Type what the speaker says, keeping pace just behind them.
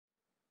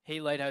Hey,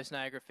 Lighthouse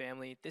Niagara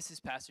family, this is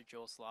Pastor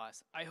Joel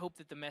Sloss. I hope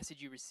that the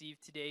message you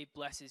received today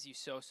blesses you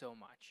so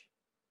much.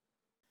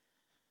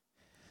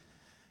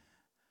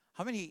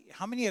 How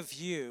many of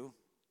you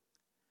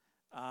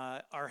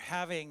are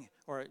having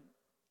or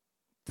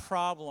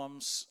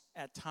problems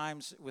at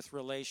times with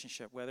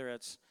relationship, whether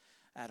it's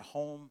at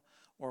home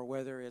or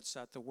whether it's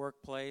at the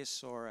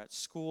workplace or at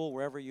school,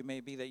 wherever you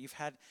may be, that you've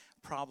had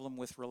problem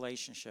with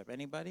relationship?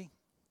 Anybody?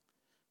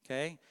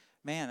 Okay,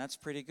 man, that's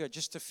pretty good.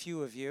 Just a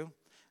few of you.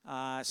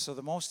 So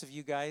the most of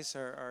you guys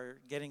are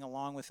getting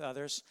along with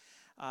others.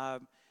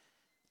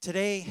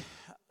 Today,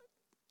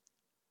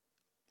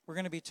 we're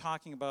going to be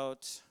talking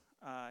about.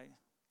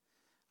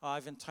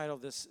 I've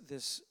entitled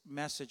this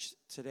message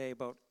today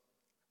about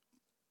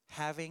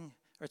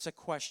it's a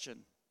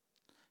question,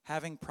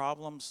 having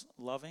problems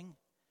loving.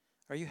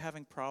 Are you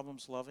having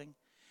problems loving?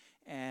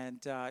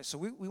 And so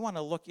we want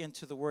to look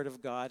into the Word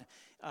of God.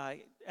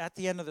 At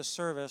the end of the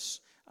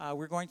service,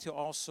 we're going to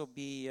also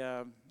be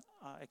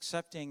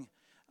accepting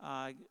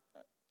a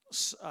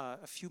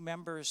few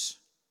members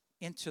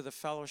into the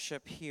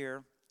fellowship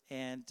here.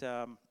 And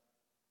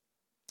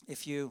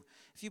if you've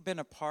been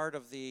a part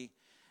of the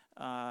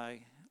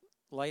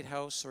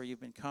Lighthouse, or you've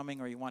been coming,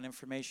 or you want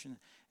information,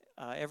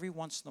 every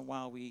once in a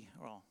while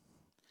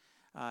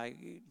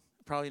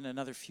probably in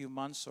another few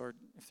months, or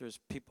if there's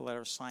people that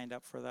are signed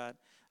up for that,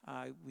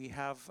 we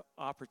have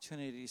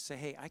opportunity to say,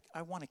 hey,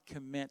 I want to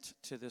commit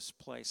to this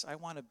place. I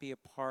want to be a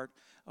part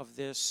of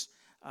this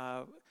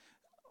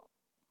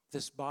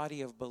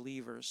body of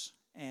believers.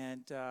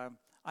 And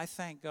I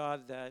thank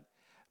God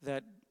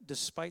that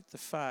despite the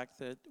fact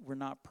that we're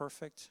not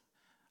perfect,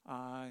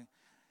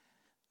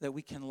 that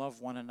we can love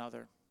one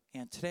another.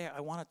 And today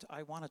I want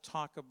to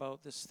talk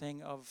about this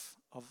thing of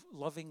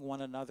loving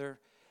one another,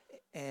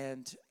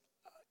 and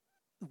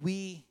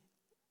we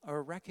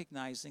are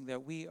recognizing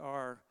that we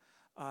are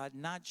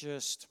not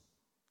just,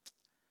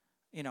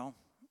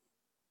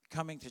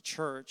 coming to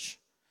church,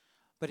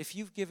 but if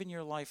you've given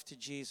your life to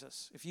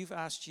Jesus, if you've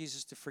asked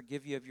Jesus to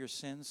forgive you of your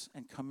sins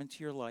and come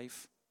into your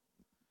life,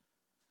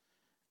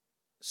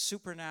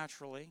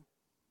 supernaturally,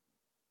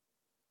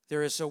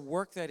 there is a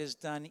work that is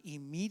done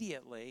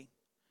immediately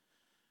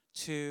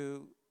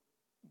to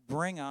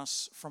bring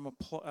us from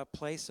a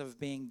place of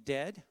being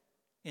dead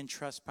in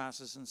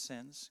trespasses and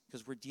sins,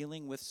 because we're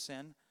dealing with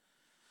sin,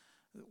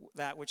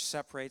 that which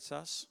separates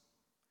us.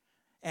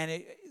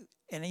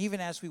 And even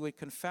as we would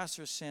confess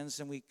our sins,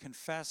 and we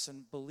confess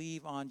and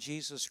believe on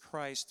Jesus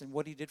Christ and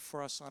what he did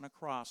for us on a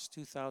cross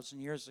 2,000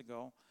 years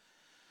ago,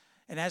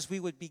 and as we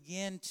would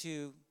begin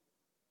to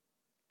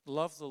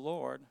love the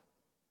Lord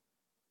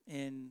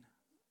in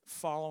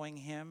following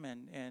him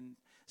and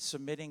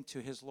submitting to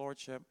his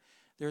lordship,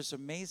 there's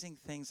amazing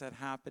things that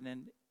happen.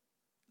 And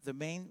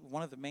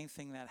one of the main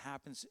thing that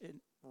happens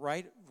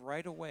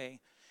right away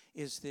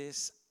is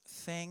this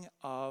thing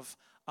of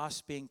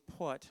us being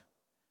put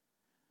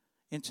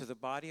into the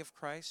body of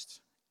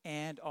Christ,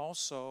 and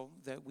also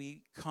that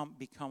we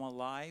become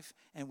alive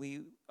and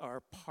we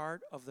are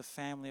part of the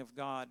family of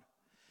God.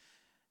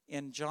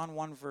 In John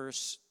 1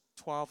 verse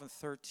 12 and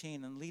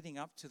 13, and leading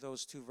up to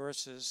those two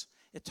verses,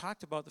 it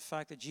talked about the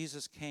fact that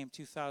Jesus came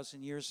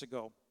 2,000 years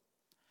ago,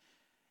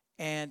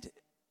 and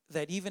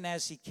that even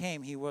as he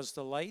came, he was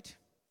the light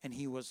and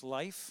he was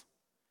life.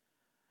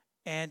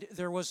 And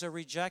there was a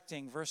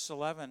rejecting. Verse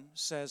 11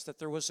 says that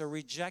there was a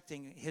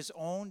rejecting. His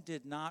own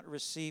did not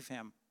receive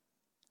him.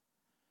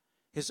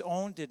 His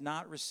own did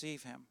not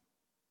receive him.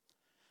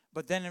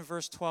 But then in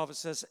verse 12 it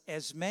says,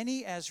 as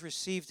many as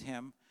received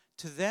him,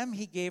 to them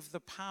he gave the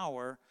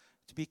power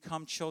to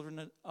become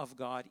children of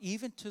God,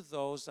 even to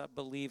those that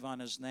believe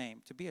on his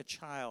name. To be a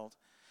child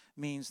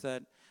means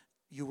that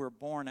you were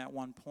born at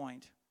one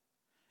point.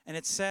 And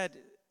it said,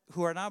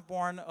 who are not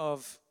born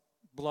of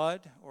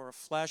blood or of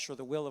flesh or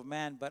the will of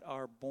man, but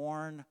are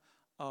born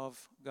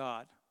of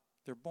God.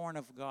 They're born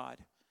of God.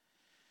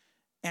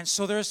 And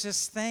so there's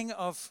this thing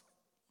of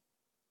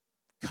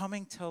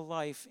coming to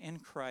life in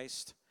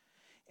Christ.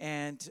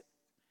 And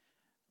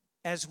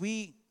as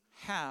we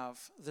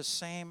have the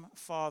same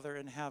Father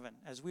in heaven,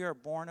 as we are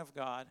born of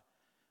God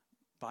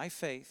by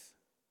faith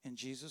in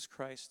Jesus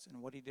Christ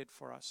and what he did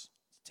for us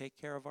to take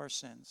care of our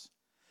sins,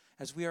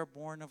 as we are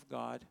born of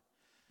God,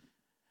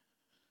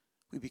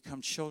 we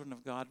become children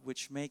of God,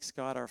 which makes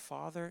God our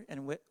Father,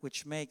 and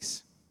which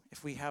makes,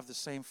 if we have the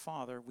same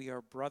Father, we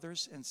are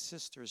brothers and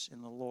sisters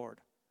in the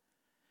Lord.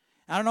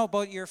 I don't know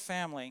about your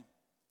family,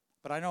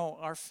 but I know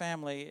our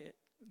family,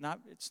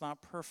 it's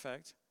not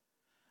perfect.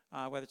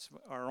 Whether it's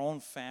our own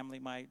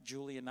family,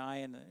 Julie and I,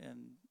 and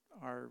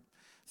our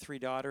three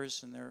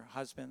daughters and their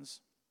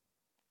husbands,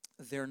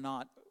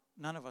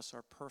 none of us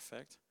are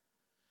perfect.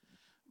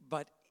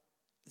 But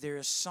there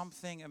is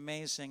something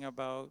amazing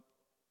about,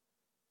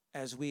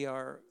 as we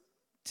are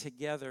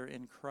together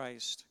in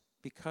Christ,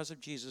 because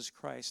of Jesus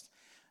Christ,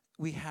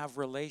 we have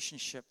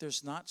relationship.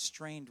 There's not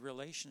strained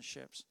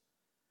relationships.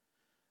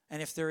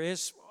 And if there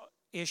is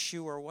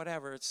issue or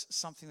whatever, it's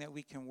something that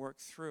we can work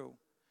through.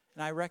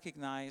 And I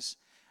recognize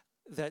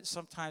that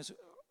sometimes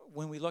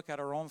when we look at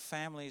our own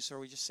families, or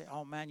we just say,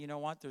 oh man, you know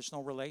what? There's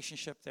no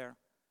relationship there.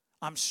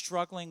 I'm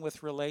struggling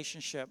with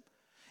relationship.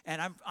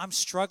 And I'm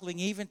struggling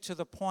even to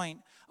the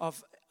point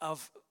of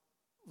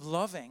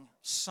loving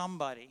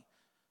somebody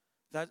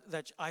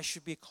that I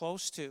should be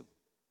close to.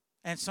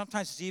 And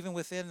sometimes it's even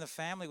within the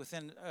family, with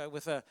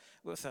a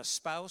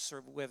spouse,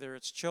 or whether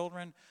it's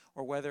children,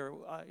 or whether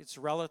it's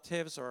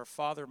relatives, or a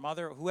father,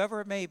 mother,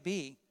 whoever it may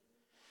be.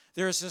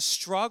 There's a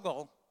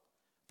struggle,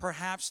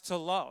 perhaps, to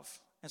love.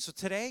 And so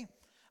today,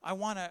 I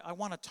want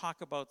to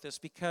talk about this,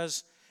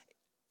 because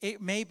it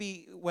may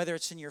be, whether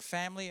it's in your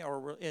family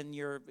or in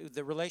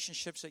the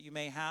relationships that you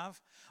may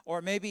have,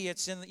 or maybe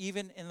it's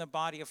even in the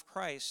body of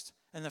Christ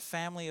and the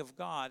family of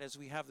God, as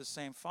we have the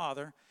same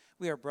Father.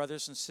 We are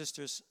brothers and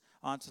sisters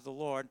unto the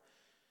Lord.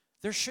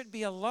 There should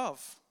be a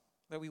love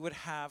that we would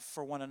have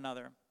for one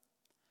another.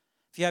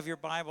 If you have your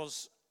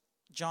Bibles,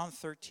 John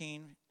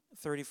 13,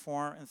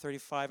 34 and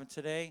 35. And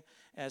today,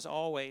 as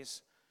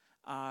always,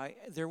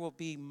 there will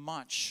be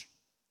much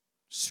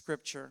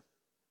scripture,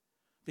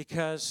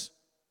 because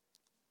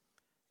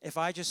if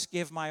I just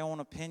give my own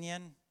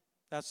opinion,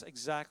 that's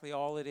exactly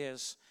all it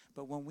is.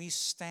 But when we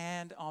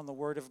stand on the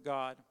Word of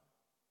God,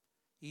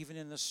 even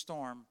in the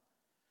storm,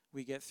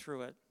 we get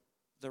through it.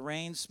 The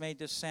rains may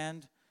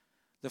descend,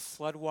 the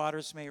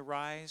floodwaters may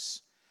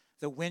rise,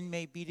 the wind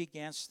may beat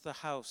against the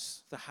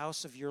house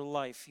of your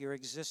life, your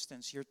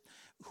existence,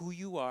 who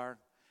you are,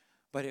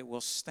 but it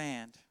will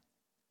stand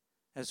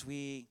as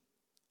we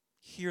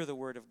hear the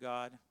Word of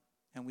God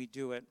and we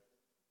do it.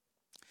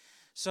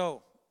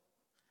 So,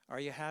 are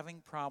you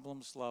having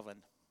problems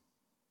loving?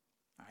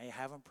 Are you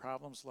having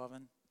problems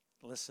loving?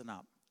 Listen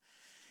up.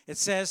 It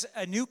says,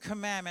 a new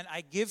commandment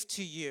I give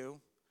to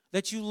you,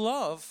 that you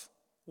love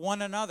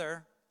one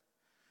another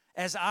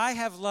as I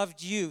have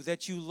loved you,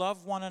 that you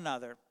love one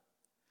another.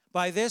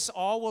 By this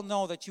all will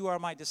know that you are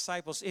my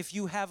disciples, if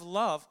you have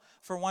love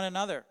for one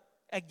another.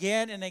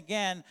 Again and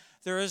again,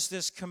 there is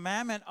this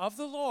commandment of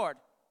the Lord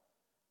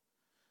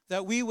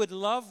that we would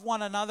love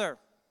one another.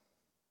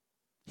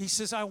 He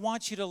says, I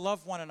want you to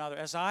love one another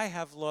as I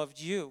have loved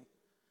you,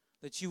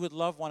 that you would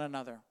love one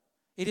another.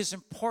 It is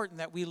important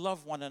that we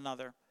love one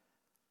another.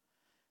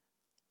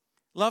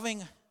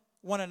 Loving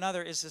one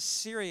another is a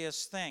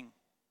serious thing.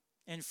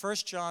 In 1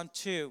 John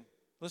 2,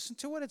 listen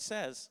to what it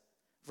says.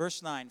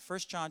 Verse 9, 1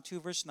 John 2,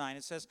 verse 9,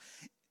 it says,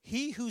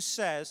 he who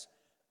says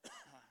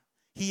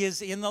he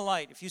is in the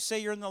light. If you say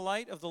you're in the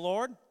light of the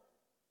Lord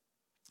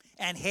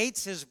and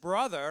hates his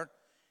brother,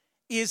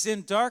 is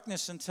in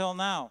darkness until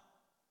now.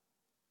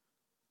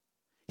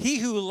 He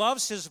who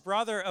loves his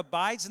brother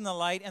abides in the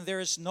light, and there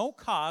is no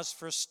cause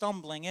for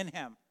stumbling in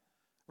him.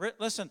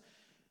 Listen,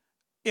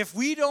 if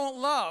we don't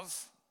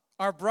love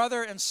our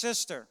brother and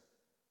sister,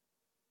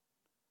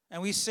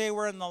 and we say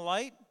we're in the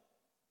light,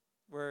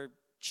 we're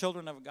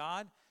children of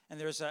God, and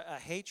there's a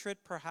hatred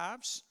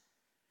perhaps,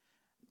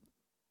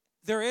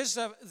 there is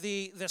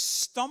the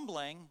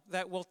stumbling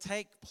that will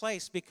take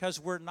place because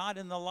we're not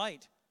in the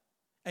light.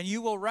 And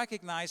you will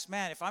recognize,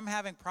 man, if I'm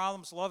having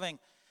problems loving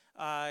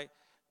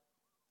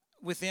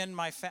within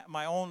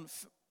my own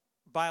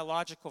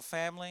biological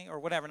family or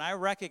whatever, and I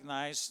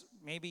recognize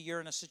maybe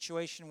you're in a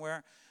situation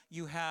where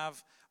you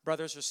have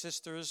brothers or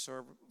sisters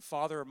or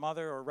father or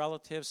mother or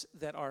relatives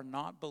that are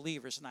not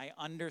believers, and I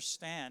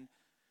understand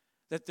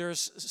that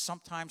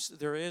sometimes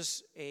there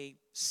is a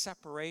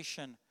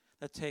separation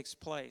that takes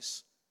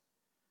place,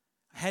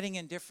 heading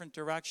in different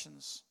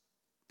directions,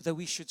 that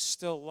we should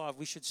still love.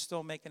 We should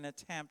still make an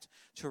attempt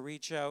to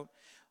reach out.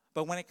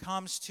 But when it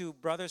comes to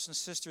brothers and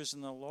sisters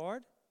in the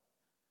Lord,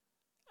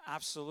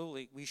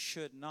 absolutely, we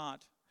should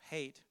not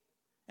hate.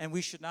 And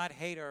we should not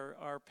hate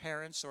our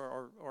parents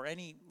or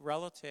any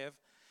relative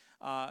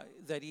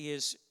that he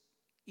is,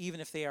 even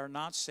if they are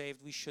not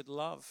saved, we should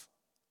love,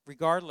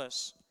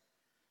 regardless.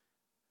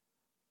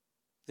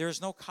 There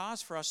is no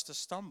cause for us to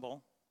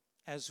stumble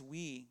as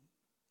we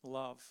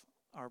love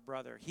our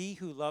brother. He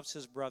who loves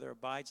his brother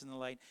abides in the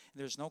light, and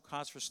there's no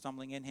cause for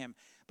stumbling in him.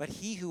 But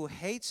he who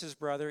hates his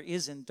brother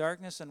is in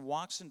darkness and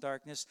walks in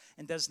darkness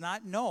and does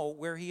not know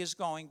where he is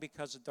going,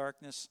 because the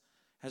darkness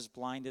has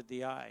blinded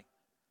the eye.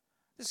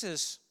 This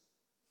is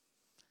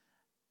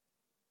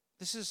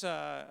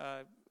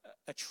a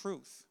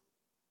truth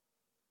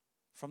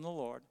from the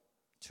Lord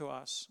to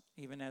us,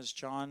 even as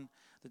John,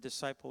 the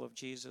disciple of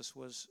Jesus,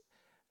 was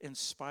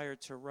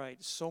inspired to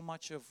write. So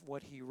much of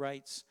what he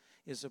writes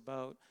is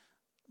about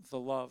the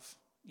love,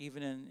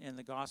 even in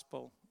the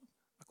gospel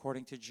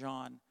according to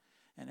John,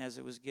 and as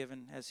it was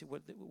given,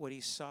 what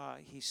he saw,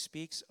 he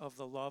speaks of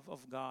the love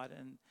of God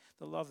and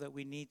the love that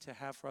we need to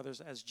have for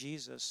others, as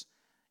Jesus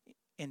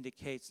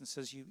indicates and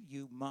says,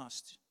 you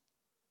must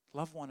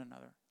love one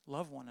another.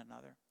 Love one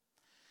another.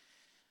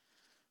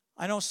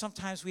 I know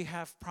sometimes we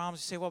have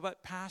problems. You say, well,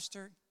 but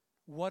Pastor,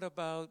 what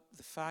about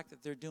the fact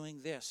that they're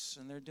doing this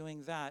and they're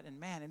doing that? And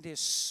man, it is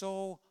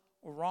so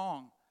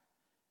wrong.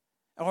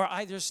 Or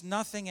there's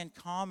nothing in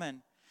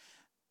common.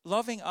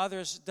 Loving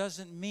others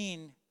doesn't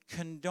mean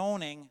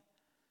condoning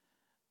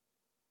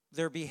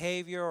their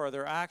behavior or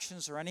their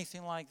actions or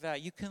anything like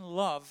that. You can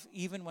love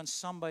even when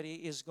somebody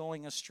is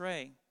going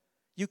astray.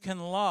 You can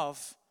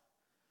love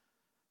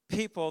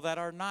people that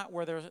are not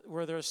where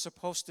they're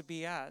supposed to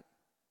be at.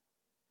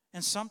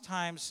 And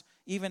sometimes,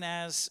 even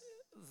as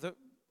the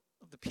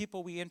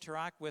people we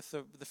interact with,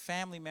 the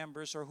family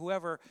members or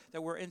whoever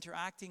that we're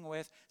interacting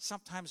with,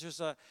 sometimes there's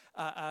a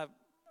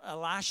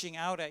lashing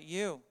out at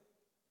you.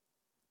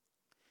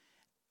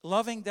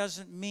 Loving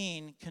doesn't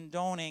mean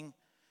condoning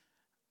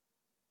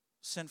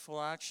sinful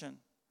action.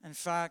 In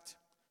fact,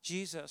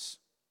 Jesus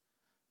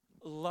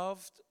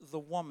loved the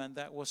woman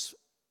that was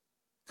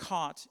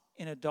caught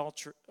in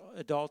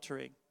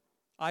adultery.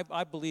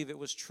 I believe it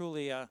was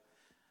truly a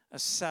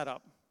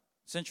setup.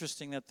 It's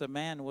interesting that the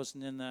man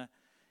wasn't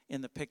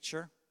in the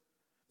picture.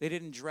 They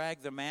didn't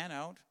drag the man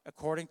out.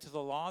 According to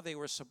the law, they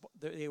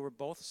were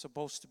both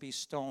supposed to be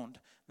stoned.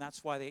 And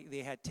that's why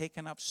they had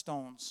taken up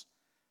stones.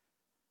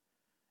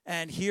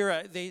 And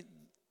here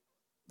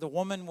the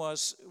woman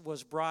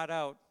was brought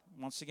out.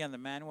 Once again, the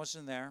man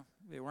wasn't there.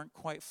 They weren't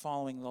quite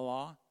following the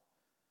law.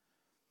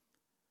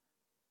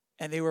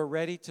 And they were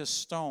ready to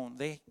stone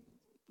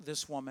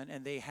this woman,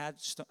 and they had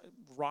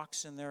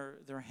rocks in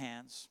their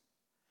hands.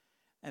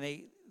 And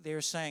they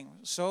were saying,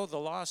 so the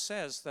law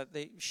says that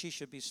she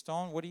should be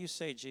stoned. What do you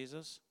say,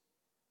 Jesus?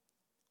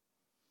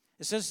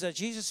 It says that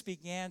Jesus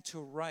began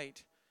to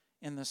write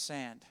in the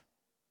sand.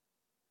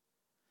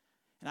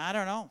 And I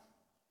don't know.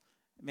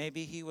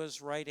 Maybe he was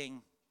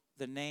writing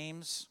the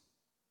names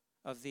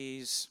of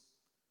these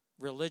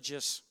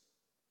religious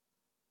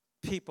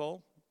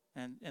people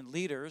and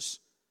leaders,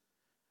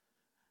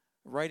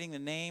 writing the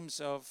names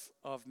of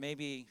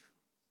maybe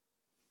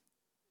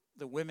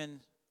the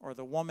women or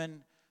the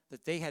woman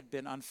that they had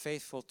been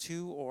unfaithful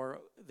to, or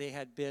there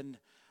had been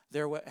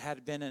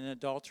an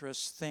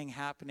adulterous thing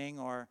happening,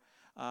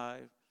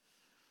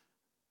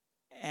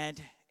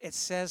 and it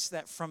says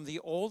that from the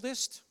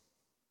oldest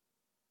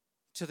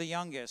to the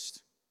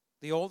youngest,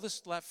 the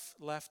oldest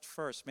left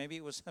first. Maybe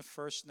it was the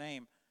first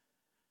name.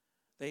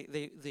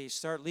 They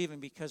start leaving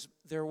because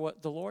the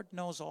Lord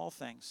knows all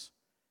things.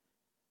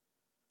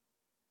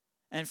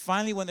 And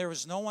finally, when there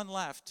was no one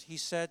left, he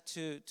said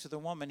to the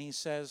woman, he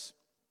says,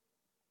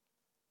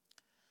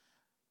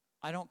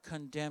 I don't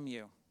condemn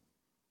you.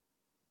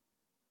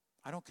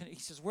 He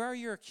says, where are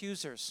your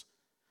accusers?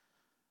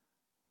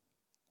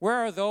 Where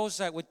are those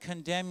that would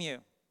condemn you?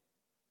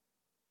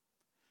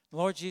 The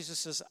Lord Jesus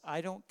says,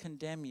 I don't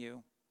condemn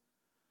you,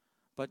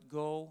 but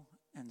go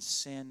and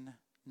sin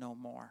no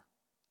more.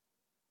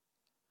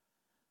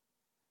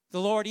 The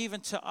Lord,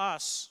 even to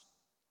us,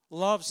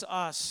 loves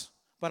us.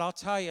 But I'll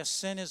tell you,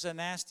 sin is a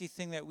nasty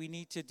thing that we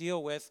need to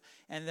deal with.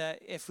 And that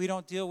if we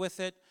don't deal with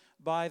it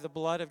by the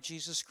blood of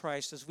Jesus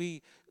Christ, as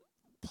we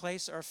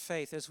place our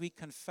faith, as we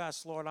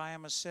confess, Lord, I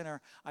am a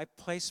sinner, I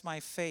place my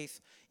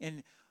faith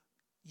in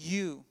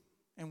you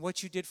and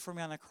what you did for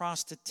me on the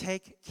cross to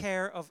take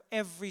care of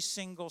every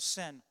single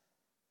sin.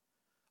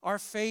 Our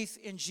faith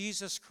in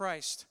Jesus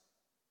Christ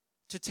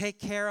to take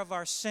care of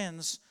our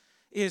sins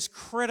is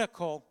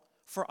critical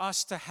for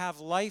us to have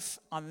life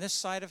on this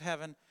side of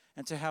heaven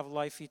and to have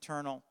life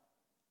eternal.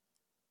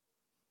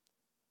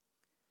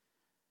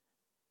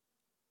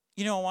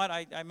 You know what?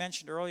 I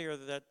mentioned earlier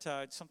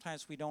that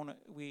sometimes we don't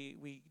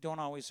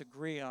always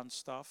agree on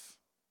stuff.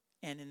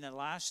 And in the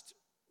last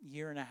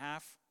year and a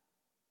half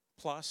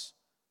plus,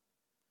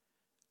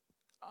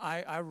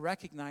 I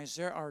recognize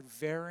there are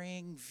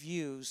varying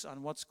views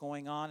on what's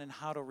going on and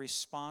how to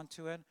respond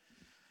to it.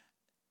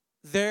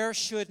 There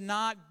should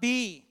not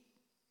be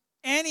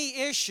any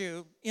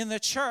issue in the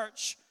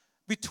church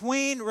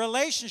between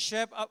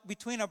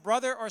a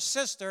brother or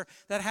sister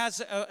that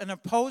has an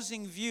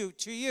opposing view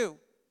to you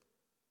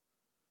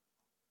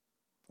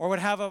or would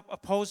have an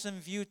opposing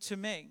view to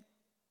me.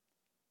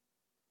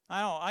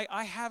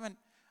 I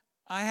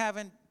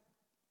haven't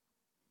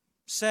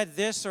said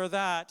this or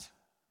that.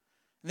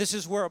 This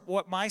is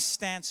what my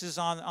stance is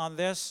on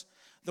this.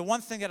 The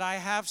one thing that I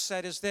have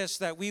said is this,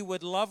 that we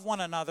would love one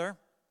another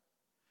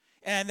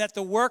and that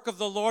the work of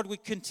the Lord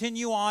would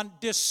continue on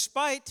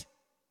despite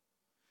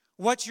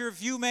what your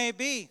view may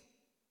be.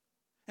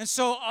 And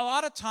so a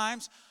lot of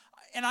times,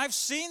 and I've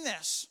seen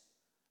this,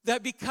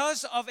 that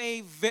because of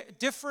a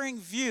differing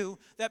view,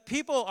 that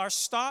people are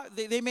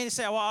they may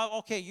say, well,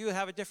 okay, you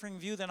have a differing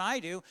view than I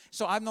do,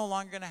 so I'm no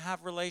longer going to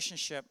have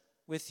relationship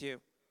with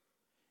you.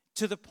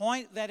 To the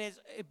point that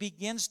it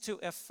begins to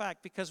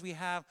affect, because we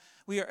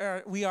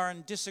are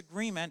in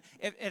disagreement,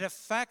 it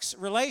affects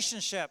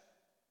relationship.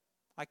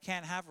 I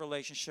can't have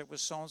relationship with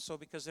so-and-so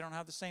because they don't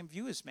have the same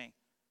view as me.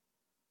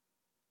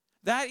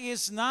 That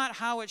is not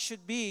how it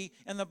should be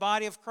in the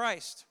body of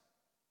Christ.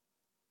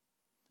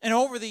 And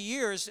over the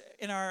years,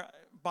 in our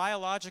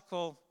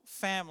biological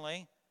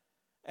family,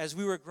 as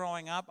we were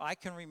growing up, I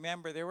can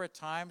remember there were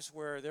times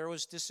where there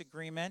was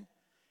disagreement,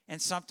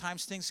 and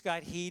sometimes things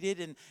got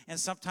heated, and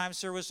sometimes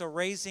there was a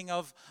raising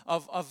of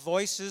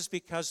voices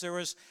because there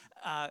was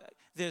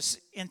this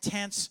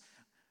intense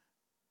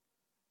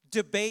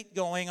debate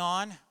going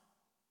on.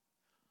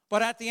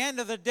 But at the end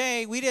of the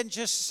day, we didn't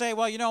just say,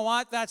 well, you know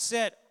what, that's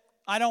it.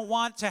 I don't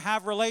want to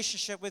have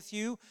relationship with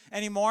you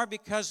anymore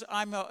because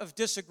I'm of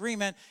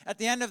disagreement. At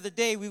the end of the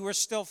day, we were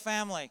still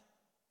family.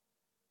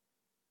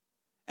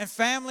 And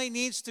family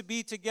needs to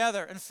be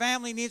together, and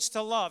family needs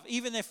to love,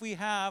 even if we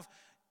have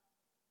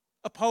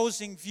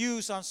opposing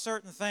views on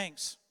certain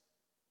things.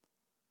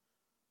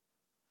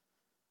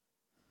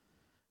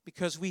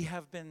 Because we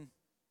have been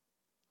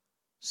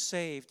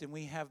saved and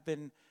we have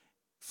been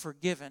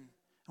forgiven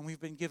and we've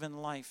been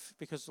given life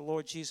because the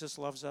Lord Jesus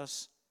loves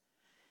us.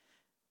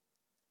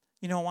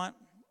 You know what?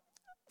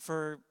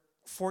 For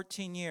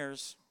 14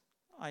 years,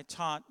 I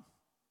taught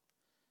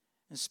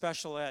in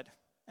special ed.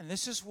 And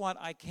this is what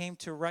I came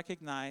to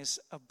recognize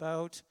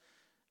about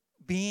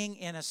being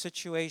in a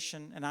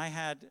situation, and I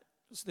had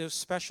this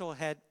special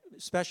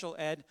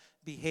ed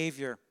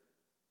behavior.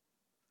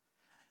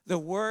 The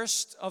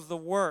worst of the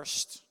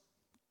worst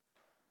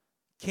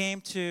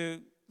came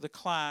to the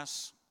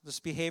class, this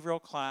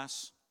behavioral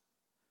class.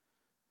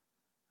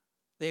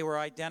 They were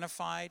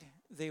identified.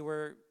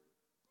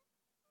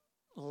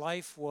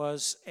 Life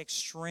was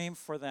extreme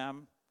for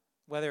them,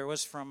 whether it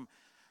was from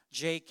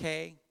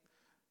JK,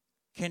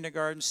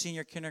 kindergarten,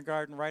 senior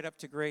kindergarten, right up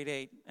to grade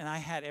 8. And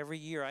every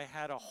year,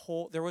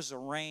 there was a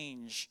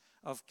range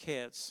of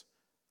kids.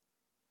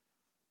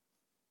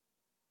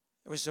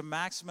 There was a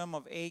maximum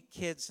of 8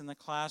 kids in the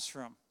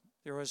classroom.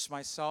 There was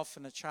myself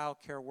and a child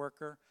care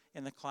worker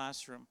in the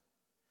classroom.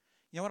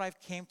 You know what I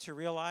came to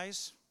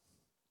realize?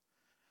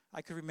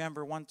 I could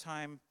remember one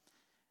time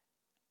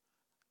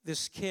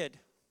this kid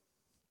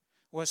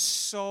was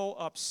so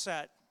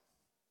upset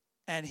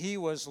and he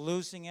was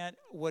losing it,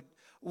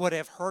 would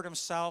have hurt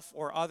himself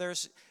or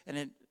others.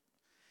 And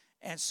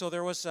so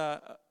there was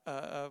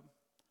a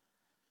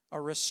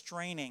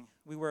restraining.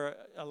 We were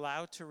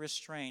allowed to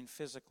restrain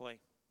physically.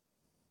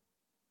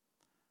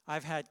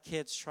 I've had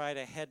kids try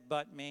to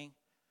headbutt me.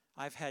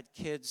 I've had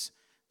kids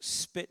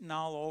spitting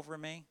all over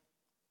me.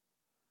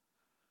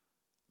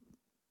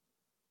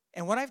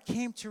 And what I've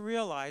came to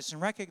realize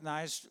and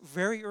recognize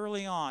very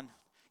early on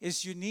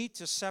is you need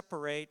to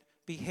separate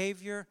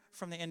behavior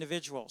from the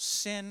individual,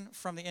 sin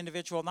from the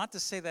individual. Not to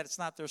say that it's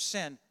not their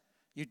sin.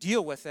 You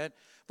deal with it.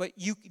 But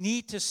you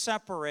need to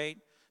separate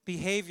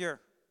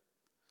behavior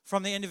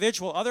from the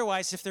individual.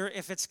 Otherwise,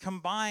 if it's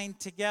combined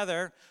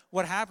together,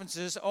 what happens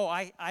is,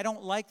 I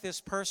don't like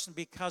this person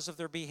because of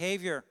their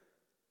behavior.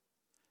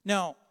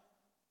 No.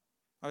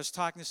 I was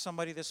talking to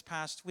somebody this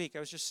past week. I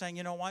was just saying,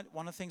 you know what?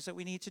 One of the things that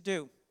we need to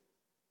do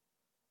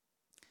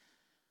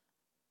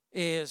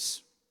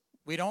is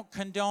we don't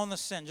condone the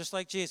sin, just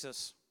like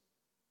Jesus.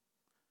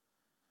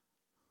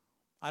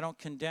 I don't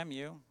condemn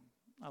you.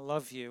 I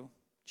love you.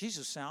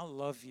 Jesus said, I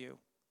love you,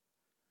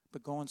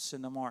 but go and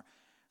sin no more.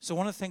 So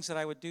one of the things that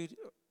I would do,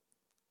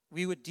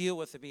 we would deal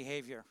with the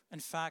behavior. In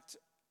fact,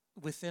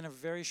 within a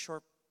very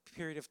short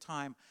period of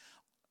time,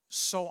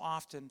 so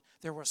often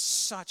there were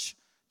such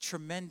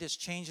tremendous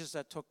changes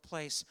that took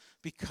place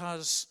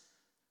because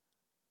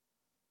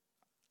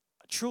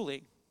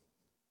truly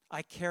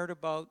I cared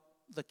about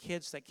the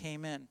kids that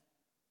came in.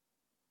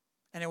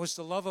 And it was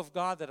the love of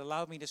God that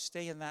allowed me to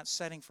stay in that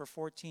setting for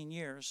 14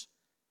 years.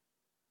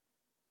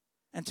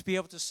 And to be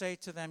able to say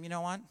to them, you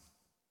know what?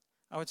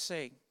 I would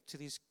say to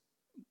these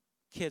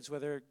kids,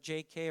 whether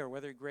JK or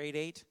whether grade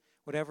 8,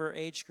 whatever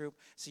age group,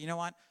 say, you know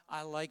what?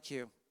 I like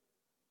you.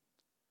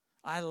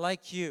 I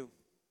like you.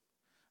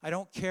 I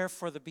don't care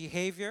for the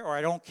behavior, or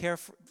I don't care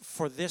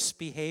for this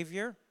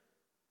behavior.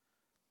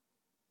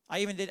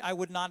 I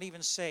would not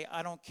even say,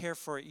 I don't care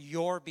for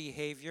your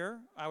behavior.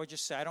 I would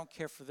just say, I don't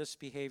care for this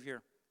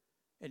behavior.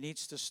 It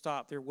needs to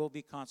stop. There will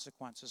be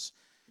consequences,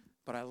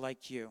 but I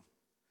like you.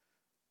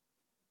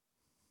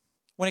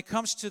 When it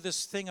comes to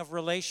this thing of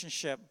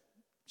relationship,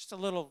 just a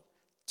little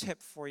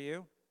tip for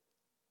you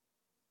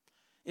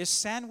is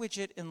sandwich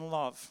it in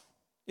love.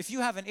 If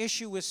you have an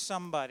issue with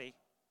somebody,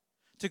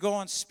 to go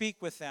and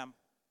speak with them.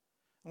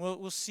 And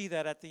we'll see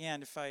that at the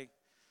end if I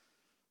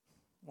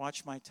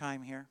watch my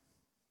time here.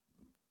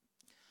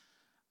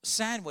 The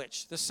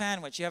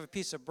sandwich. You have a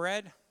piece of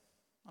bread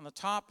on the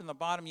top and the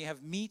bottom. You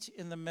have meat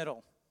in the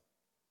middle.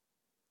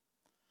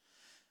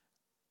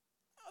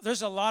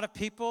 There's a lot of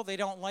people, they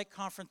don't like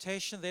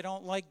confrontation. They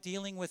don't like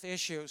dealing with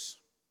issues.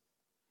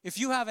 If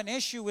you have an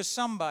issue with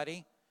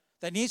somebody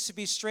that needs to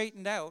be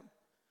straightened out,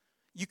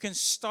 you can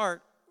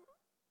start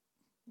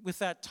with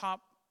that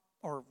top,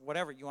 or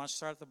whatever, you want to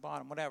start at the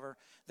bottom, whatever,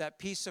 that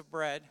piece of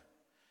bread.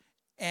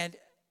 And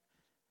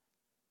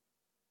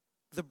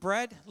the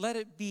bread, let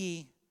it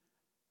be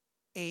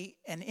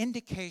an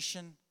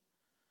indication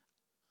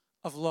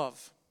of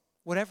love,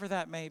 whatever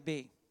that may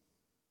be.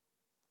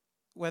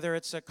 Whether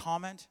it's a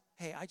comment,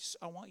 hey,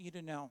 I want you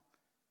to know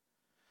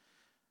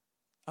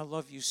I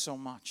love you so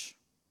much.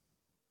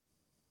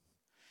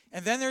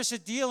 And then there's a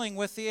dealing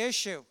with the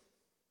issue.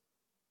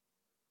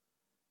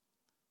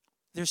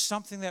 There's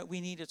something that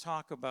we need to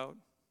talk about.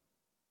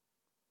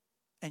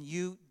 And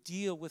you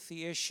deal with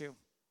the issue.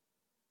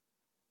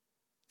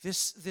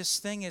 This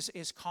thing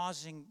is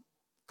causing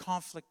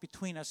conflict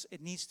between us.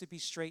 It needs to be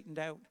straightened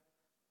out.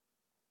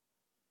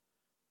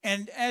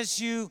 And as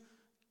you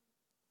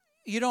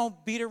you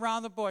don't beat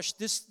around the bush.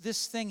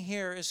 This thing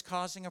here is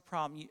causing a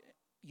problem.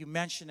 You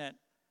mention it.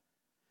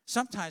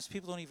 Sometimes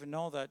people don't even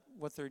know that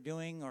what they're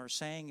doing or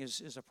saying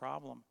is a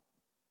problem.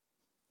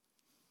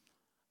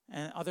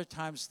 And other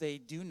times they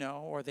do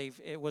know, or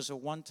it was a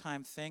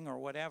one-time thing or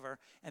whatever,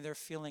 and they're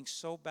feeling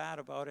so bad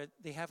about it,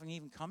 they haven't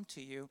even come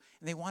to you,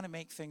 and they want to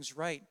make things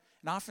right.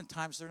 And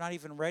oftentimes they're not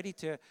even ready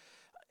to.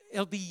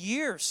 It'll be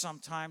years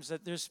sometimes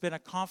that there's been a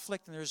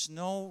conflict and there's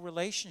no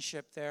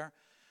relationship there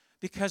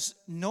because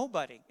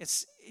nobody.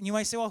 And you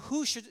might say, well,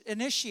 who should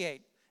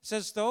initiate? It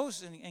says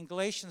those in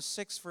Galatians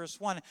 6, verse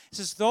 1, it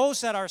says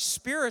those that are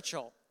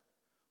spiritual.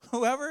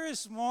 Whoever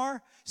is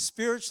more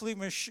spiritually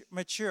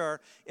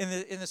mature in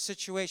the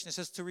situation, it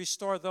says to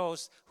restore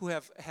those who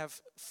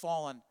have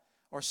fallen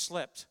or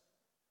slipped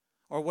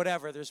or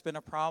whatever. There's been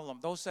a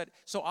problem.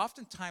 So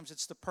oftentimes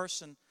it's the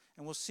person,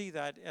 and we'll see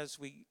that as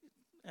we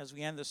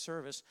end the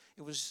service.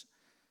 It was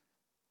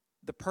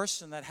the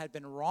person that had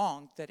been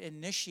wronged that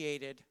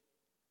initiated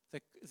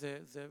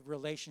the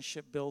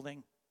relationship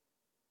building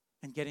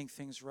and getting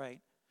things right.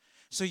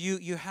 So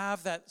you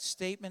have that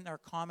statement or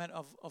comment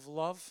of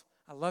love.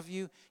 I love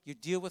you. You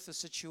deal with the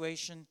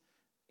situation.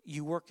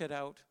 You work it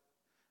out.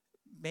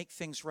 Make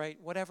things right.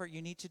 Whatever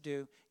you need to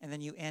do. And then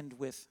you end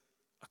with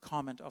a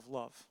comment of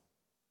love.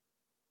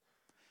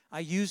 I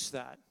used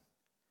that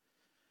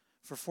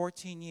for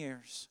 14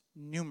 years.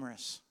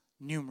 Numerous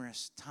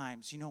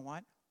times. You know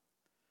what?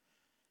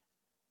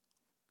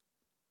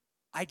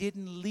 I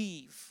didn't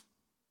leave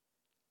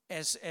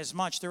as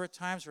much. There were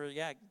times where,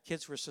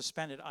 kids were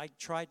suspended. I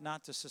tried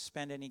not to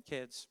suspend any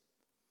kids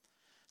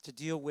to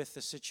deal with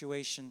the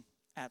situation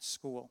at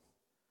school.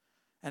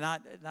 And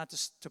not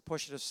just to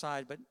push it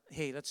aside, but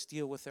hey, let's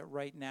deal with it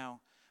right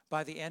now.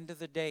 By the end of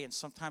the day, and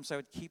sometimes I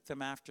would keep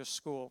them after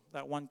school.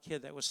 That one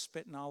kid that was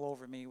spitting all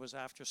over me was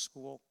after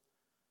school.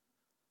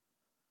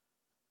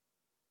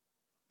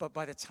 But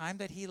by the time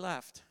that he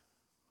left,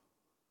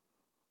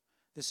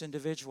 this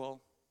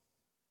individual,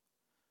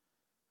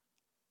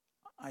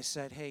 I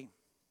said, hey,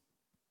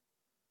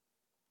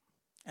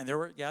 and there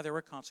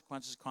were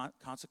consequences.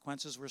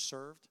 Consequences were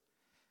served.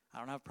 I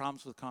don't have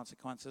problems with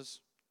consequences.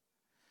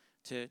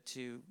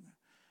 To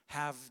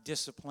have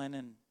discipline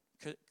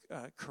and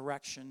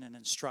correction and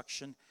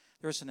instruction.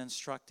 There was an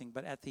instructing,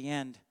 but at the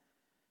end,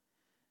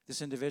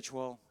 this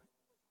individual,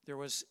 there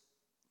was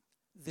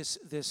this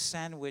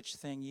sandwich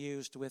thing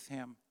used with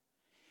him,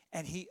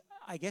 and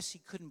I guess he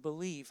couldn't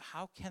believe,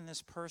 how can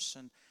this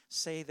person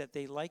say that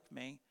they like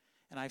me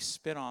and I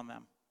spit on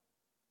them?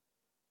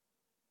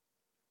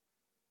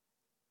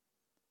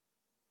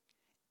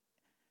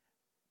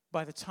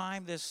 By the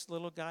time this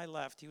little guy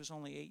left, he was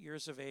only 8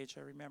 years of age,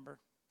 I remember.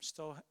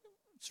 Still,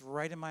 it's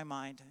right in my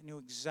mind. I knew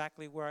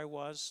exactly where I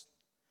was.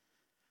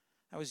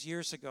 That was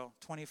years ago,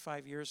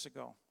 25 years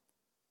ago.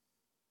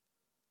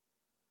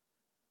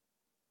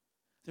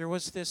 There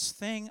was this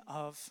thing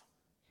of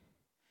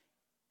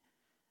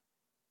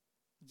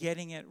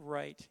getting it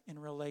right in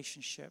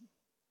relationship.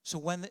 So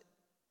when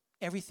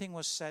everything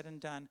was said and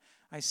done,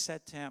 I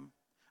said to him,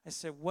 I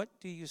said, what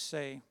do you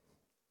say?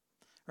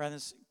 Rather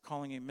than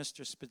calling him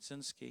Mr.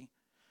 Spadzinski,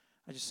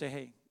 I just say,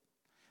 hey,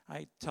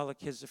 I tell the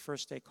kids the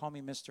first day, call me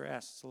Mr.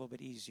 S. It's a little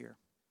bit easier.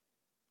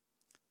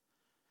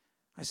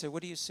 I said,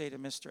 what do you say to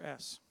Mr.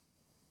 S?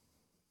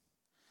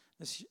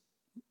 This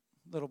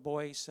little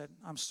boy said,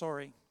 I'm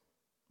sorry.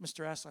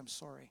 Mr. S, I'm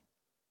sorry.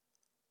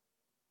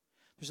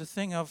 There's a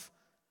thing of,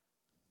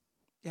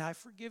 I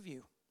forgive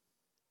you.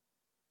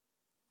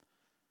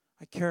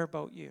 I care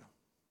about you.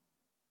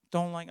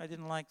 I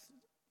didn't like,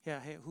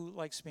 hey, who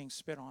likes being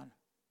spit on?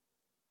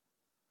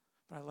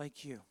 But I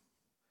like you.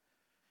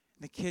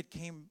 And the kid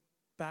came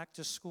back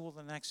to school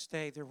the next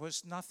day. There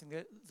was nothing.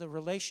 The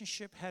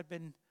relationship had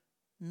been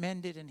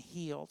mended and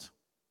healed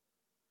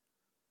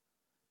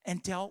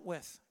and dealt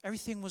with.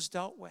 Everything was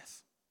dealt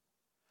with.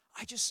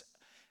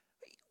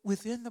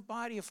 Within the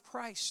body of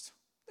Christ,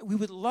 we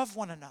would love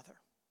one another.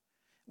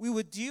 We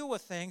would deal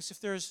with things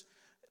if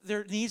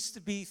there needs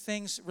to be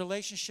things,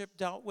 relationship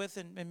dealt with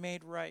and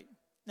made right.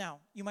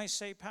 Now, you might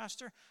say,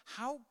 Pastor,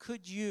 how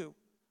could you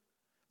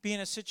be in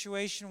a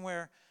situation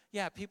where,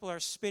 people are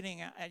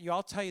spitting at you?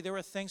 I'll tell you, there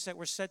were things that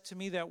were said to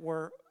me that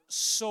were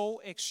so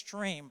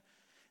extreme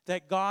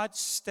that God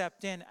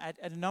stepped in at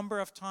a number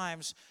of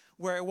times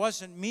where it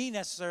wasn't me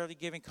necessarily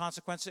giving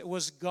consequences. It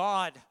was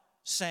God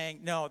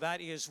saying, no,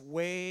 that is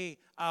way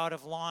out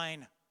of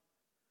line.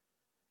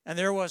 And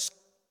there was,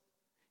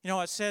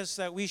 it says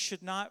that we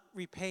should not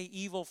repay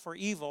evil for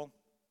evil,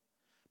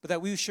 but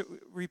that we should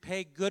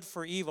repay good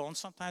for evil. And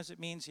sometimes it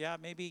means,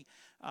 maybe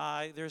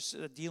there's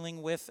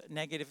dealing with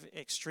negative,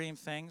 extreme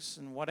things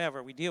and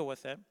whatever. We deal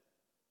with it.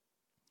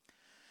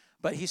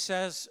 But he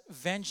says,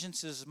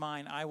 vengeance is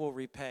mine, I will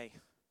repay.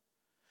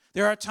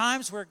 There are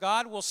times where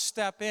God will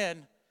step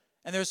in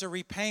and there's a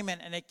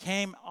repayment, and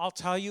I'll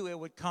tell you, it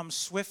would come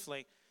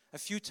swiftly. A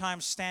few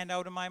times stand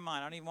out in my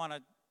mind. I don't even want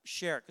to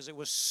share it because it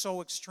was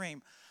so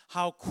extreme.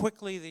 How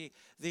quickly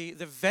the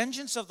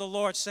vengeance of the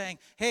Lord saying,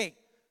 hey,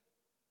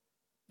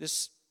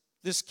 this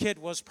kid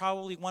was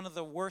probably one of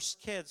the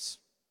worst kids.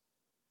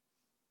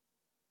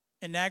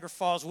 in Niagara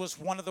Falls was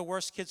one of the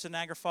worst kids in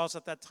Niagara Falls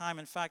at that time.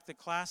 In fact, the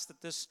class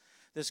that this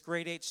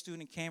grade 8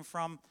 student came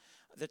from,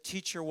 the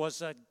teacher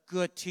was a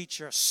good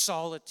teacher, a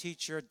solid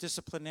teacher, a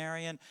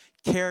disciplinarian,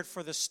 cared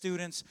for the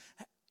students,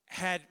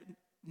 had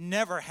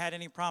never had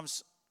any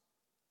problems.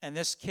 And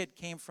this kid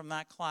came from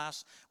that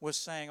class, was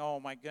saying, oh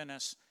my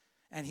goodness,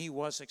 and he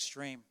was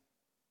extreme.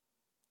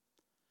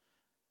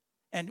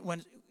 And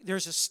when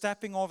there's a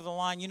stepping over the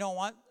line, you know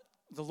what?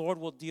 The Lord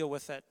will deal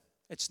with it.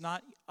 It's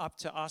not up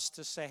to us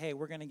to say, hey,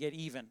 we're going to get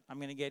even. I'm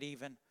going to get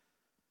even.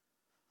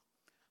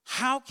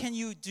 How can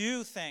you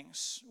do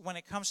things when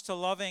it comes to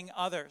loving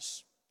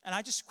others? And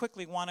I just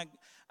quickly want to,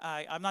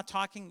 I'm not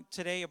talking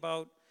today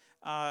about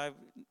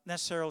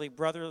necessarily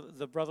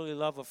the brotherly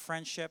love of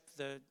friendship.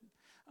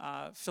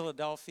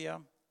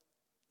 Philadelphia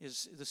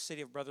is the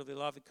city of brotherly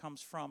love. It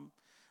comes from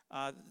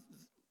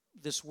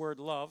this word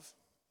love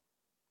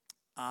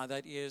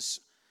that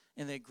is,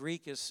 in the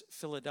Greek, is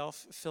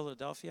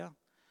Philadelphia,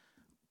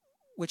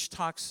 which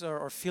talks,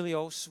 or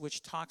philios,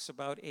 which talks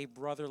about a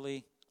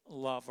brotherly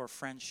love or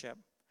friendship.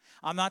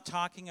 I'm not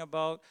talking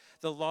about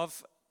the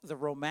love, the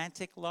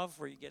romantic love,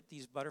 where you get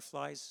these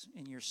butterflies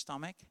in your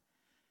stomach.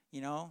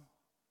 You know,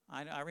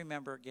 I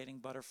remember getting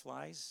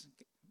butterflies.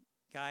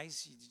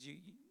 Guys,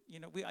 you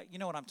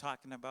know what I'm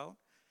talking about.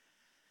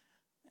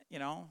 You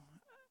know,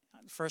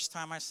 first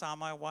time I saw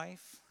my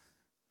wife,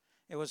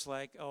 it was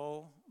like,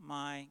 oh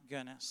my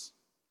goodness,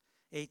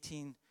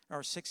 18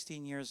 or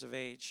 16 years of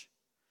age,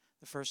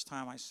 the first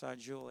time I saw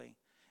Julie,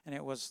 and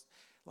it was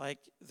like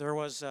there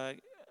was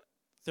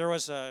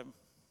an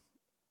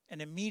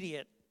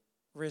immediate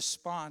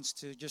response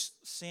to just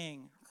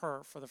seeing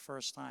her for the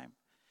first time.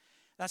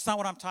 That's not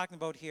what I'm talking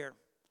about here.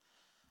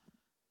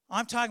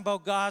 I'm talking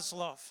about God's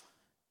love.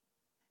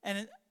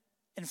 And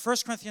in 1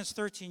 Corinthians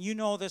 13, you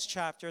know this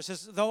chapter. It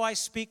says, though I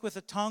speak with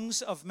the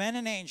tongues of men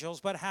and angels,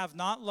 but have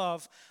not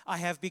love, I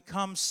have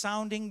become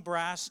sounding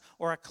brass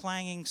or a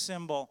clanging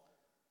cymbal.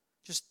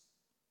 Just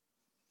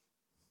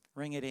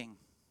ring-a-ding.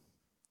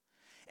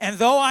 And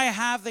though I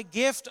have the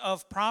gift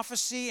of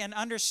prophecy and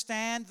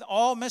understand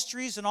all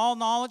mysteries and all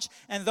knowledge,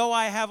 and though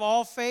I have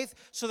all faith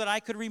so that I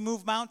could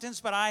remove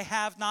mountains, but I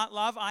have not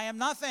love, I am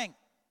nothing.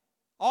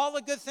 All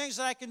the good things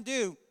that I can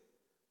do,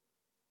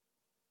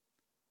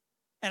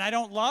 and I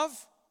don't love,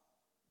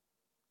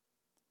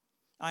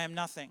 I am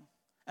nothing.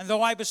 And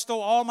though I bestow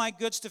all my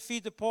goods to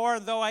feed the poor,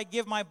 and though I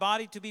give my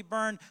body to be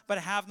burned, but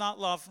have not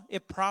love,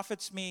 it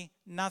profits me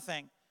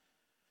nothing.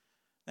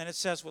 Then it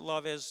says what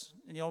love is,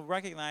 and you'll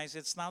recognize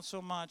it's not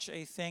so much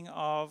a thing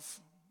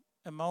of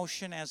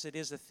emotion as it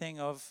is a thing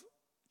of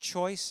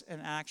choice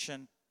and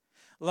action.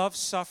 Love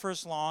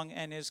suffers long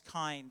and is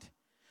kind.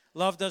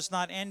 Love does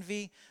not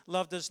envy.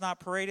 Love does not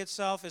parade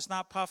itself, is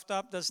not puffed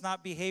up, does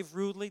not behave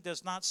rudely,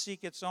 does not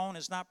seek its own,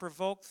 is not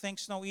provoked,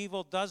 thinks no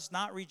evil, does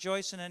not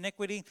rejoice in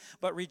iniquity,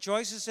 but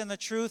rejoices in the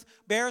truth,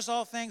 bears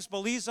all things,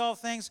 believes all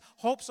things,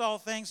 hopes all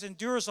things,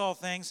 endures all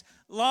things.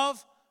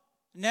 Love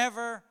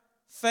never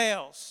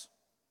fails.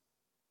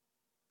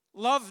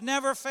 Love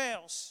never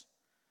fails.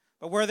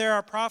 But where there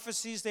are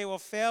prophecies, they will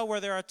fail. Where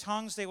there are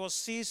tongues, they will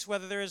cease.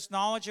 Whether there is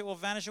knowledge, it will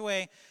vanish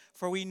away.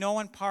 For we know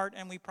in part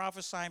and we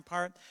prophesy in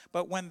part.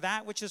 But when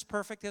that which is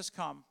perfect has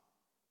come,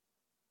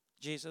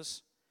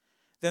 Jesus,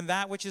 then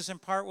that which is in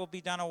part will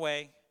be done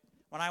away.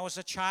 When I was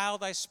a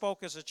child, I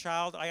spoke as a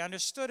child. I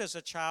understood as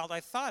a child. I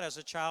thought as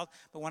a child.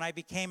 But when I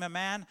became a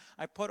man,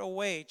 I put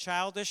away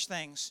childish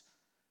things.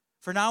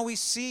 For now we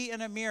see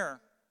in a mirror,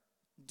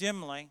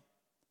 dimly,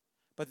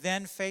 but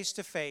then face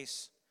to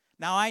face.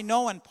 Now I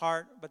know in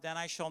part, but then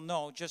I shall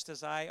know, just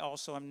as I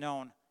also am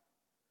known.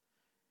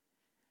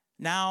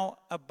 Now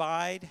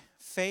abide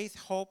faith,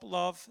 hope,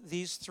 love,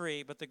 these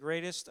three, but the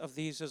greatest of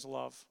these is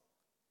love.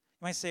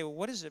 You might say, well,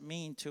 what does it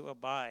mean to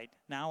abide?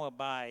 Now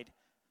abide.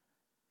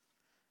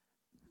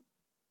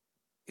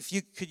 If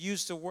you could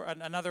use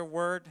another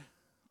word,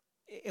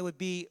 it would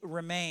be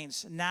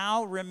remains.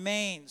 Now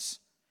remains.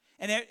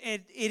 And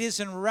it is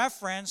in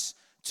reference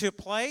to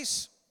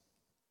place.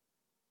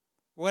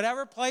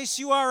 Whatever place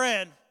you are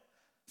in,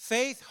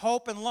 faith,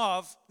 hope, and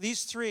love,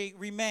 these three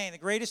remain. The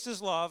greatest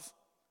is love.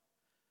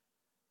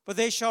 But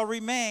they shall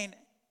remain,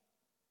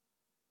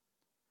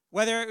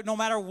 no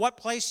matter what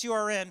place you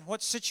are in,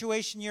 what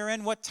situation you're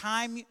in, what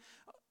time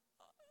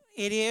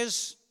it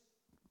is.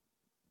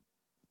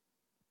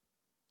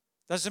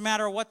 Doesn't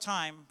matter what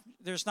time.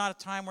 There's not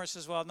a time where it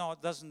says, well, no,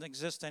 it doesn't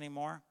exist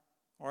anymore,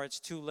 or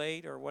it's too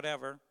late, or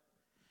whatever.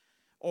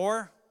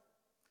 Or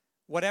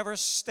whatever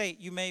state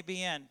you may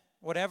be in,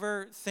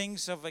 whatever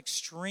things of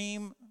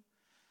extreme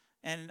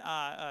and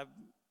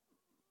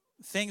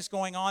things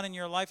going on in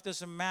your life,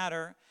 doesn't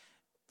matter.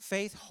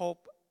 Faith,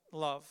 hope,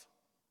 love.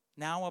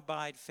 Now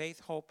abide faith,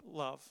 hope,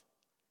 love.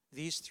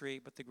 These three,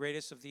 but the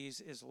greatest of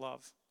these is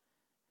love.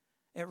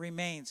 It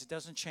remains. It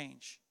doesn't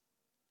change.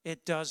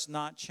 It does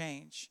not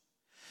change.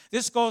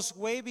 This goes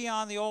way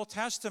beyond the Old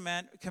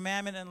Testament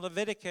commandment in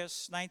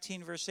Leviticus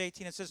 19, verse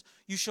 18. It says,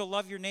 you shall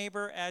love your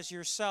neighbor as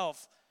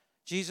yourself.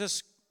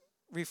 Jesus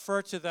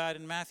referred to that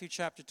in Matthew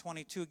chapter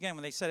 22 again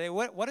when they said, hey,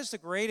 what is the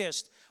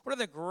greatest? What are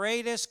the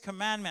greatest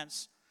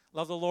commandments?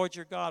 Love the Lord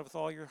your God with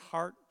all your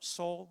heart,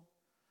 soul,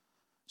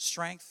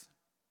 strength,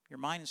 your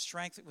mind and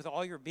strength, with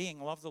all your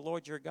being. Love the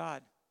Lord your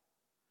God.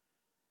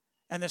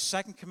 And the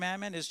second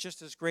commandment is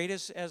just as great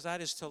as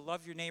that, is to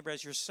love your neighbor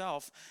as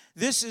yourself.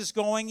 This is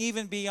going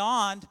even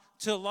beyond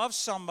to love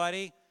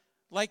somebody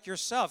like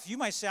yourself. You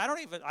might say,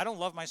 I don't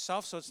love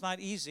myself, so it's not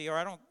easy, or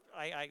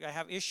I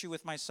have issue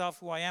with myself,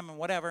 who I am, and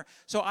whatever.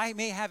 So I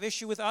may have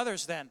issue with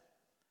others then,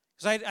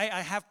 because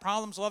I have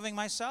problems loving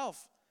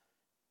myself.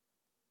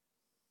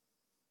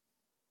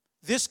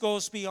 This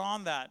goes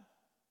beyond that.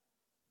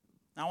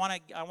 Now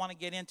I want to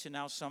get into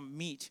now some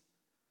meat.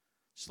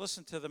 Just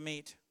listen to the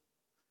meat.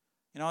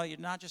 You know, you're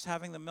not just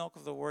having the milk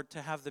of the word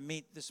to have the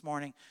meat this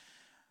morning.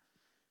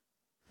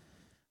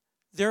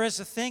 There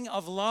is a thing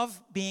of love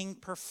being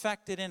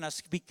perfected in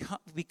us,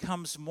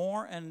 becomes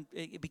more, and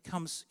it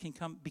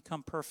can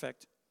become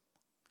perfect.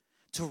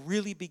 To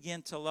really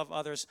begin to love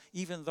others,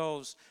 even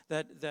those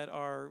that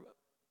are,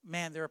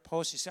 man, they're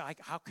opposed. You say,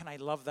 how can I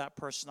love that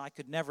person? I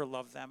could never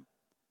love them.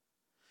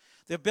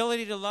 The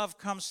ability to love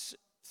comes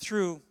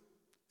through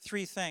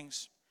three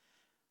things.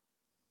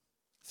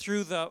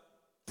 Through the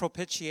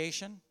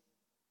propitiation,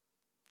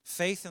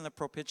 faith in the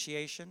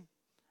propitiation,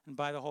 and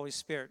by the Holy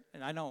Spirit.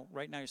 And I know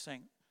right now you're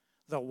saying,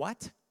 the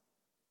what?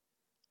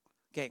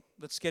 Okay,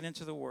 let's get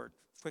into the word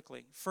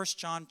quickly. 1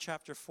 John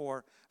chapter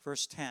 4,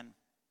 verse 10.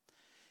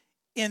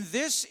 In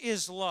this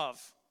is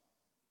love,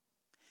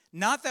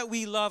 not that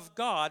we love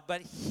God,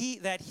 but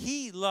that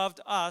he loved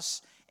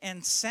us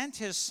and sent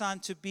his Son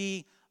to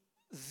be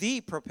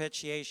the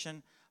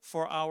propitiation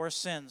for our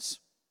sins.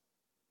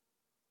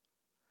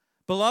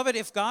 Beloved,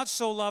 if God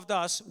so loved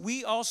us,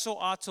 we also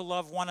ought to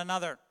love one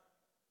another.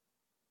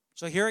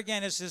 So here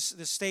again is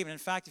this statement. In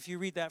fact, if you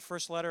read that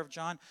first letter of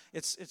John,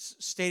 it's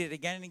stated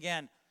again and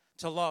again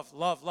to love,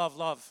 love, love,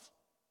 love.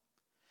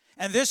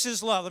 And this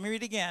is love. Let me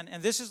read again.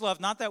 And this is love,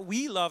 not that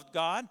we loved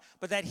God,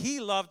 but that he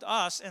loved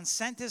us and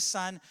sent his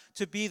Son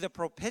to be the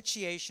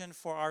propitiation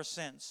for our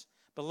sins.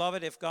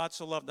 Beloved, if God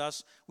so loved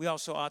us, we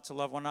also ought to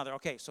love one another.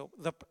 Okay, so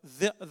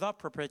the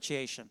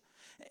propitiation.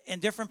 In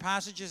different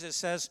passages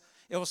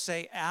it will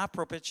say a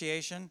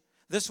propitiation.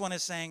 This one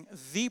is saying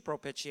the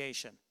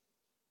propitiation.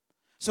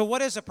 So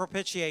what is a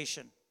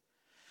propitiation?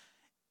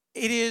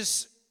 It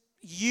is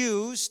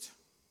used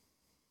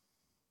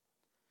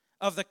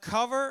of the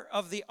cover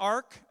of the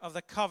Ark of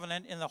the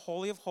Covenant in the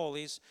Holy of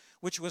Holies,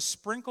 which was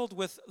sprinkled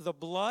with the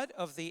blood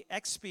of the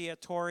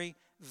expiatory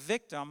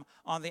victim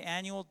on the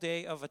annual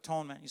Day of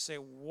Atonement. You say,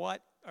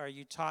 what are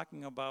you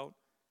talking about?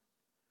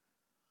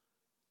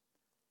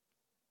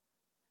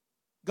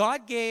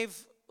 God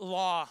gave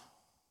law,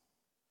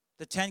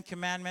 the 10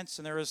 Commandments,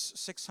 and there was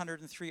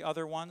 603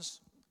 other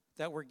ones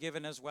that were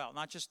given as well,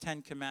 not just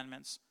 10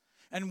 Commandments.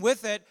 And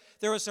with it,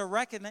 there was a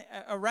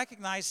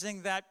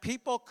recognizing that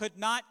people could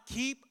not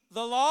keep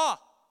the law.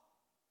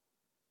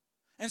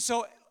 And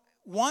so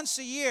once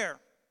a year,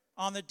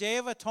 on the Day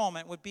of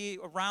Atonement, would be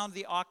around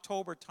the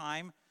October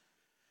time,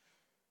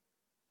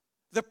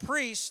 the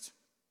priest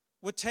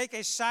would take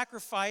a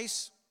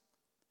sacrifice,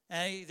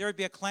 and there would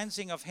be a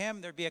cleansing of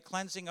him, there would be a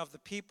cleansing of the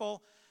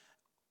people,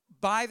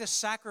 by the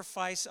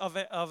sacrifice of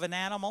an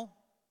animal,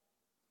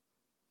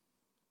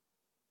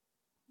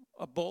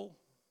 a bull,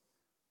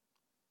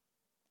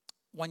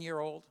 1 year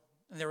old,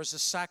 and there was a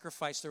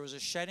sacrifice, there was a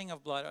shedding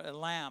of blood, a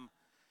lamb,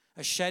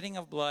 a shedding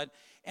of blood,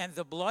 and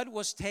the blood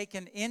was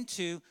taken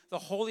into the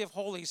Holy of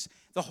Holies.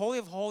 The Holy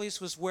of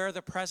Holies was where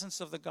the presence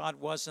of the God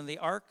was. In the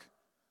ark,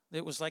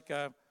 it was like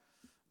a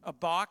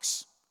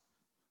box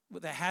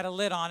that had a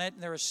lid on it,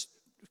 and there was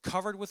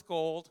covered with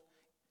gold,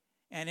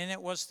 and in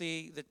it was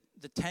the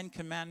 10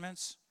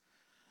 Commandments.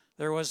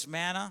 There was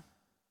manna.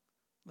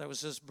 There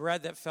was this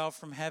bread that fell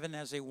from heaven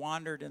as they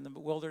wandered in the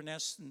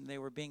wilderness, and they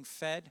were being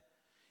fed.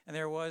 And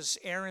there was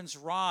Aaron's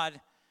rod,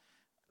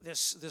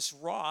 this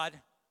rod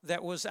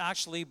that was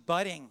actually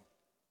budding,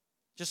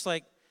 just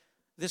like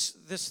this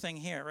thing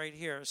here, right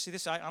here. See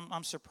this?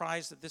 I'm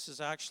surprised that this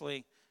is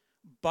actually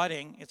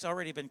budding. It's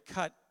already been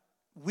cut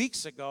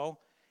weeks ago,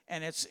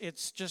 and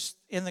it's just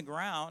in the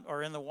ground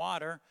or in the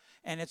water,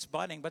 and it's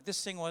budding. But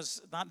this thing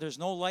was not. There's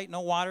no light,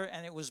 no water,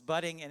 and it was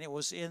budding, and it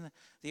was in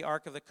the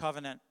Ark of the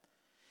Covenant.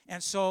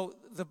 And so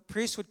the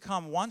priest would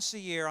come once a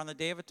year on the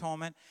Day of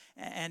Atonement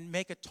and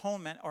make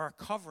atonement or a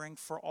covering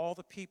for all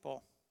the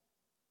people.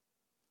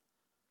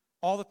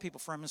 All the people,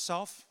 for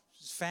himself,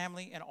 his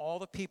family, and all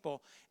the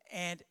people.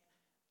 And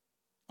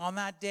on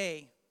that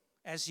day,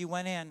 as you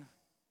went in,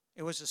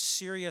 it was a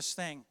serious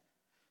thing.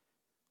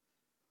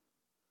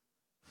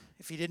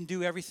 If he didn't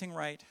do everything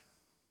right,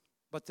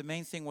 but the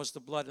main thing was the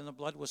blood, and the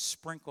blood was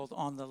sprinkled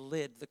on the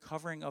lid, the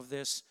covering of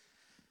this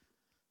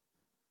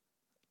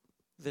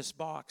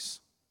box.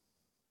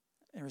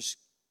 There's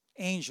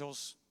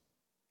angels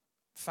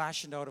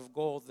fashioned out of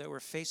gold that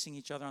were facing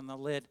each other on the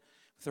lid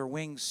with their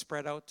wings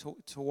spread out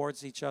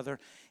towards each other.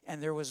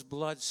 And there was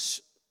blood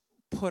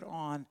put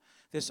on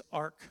this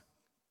ark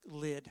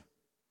lid.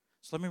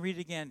 So let me read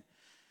it again.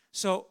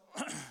 So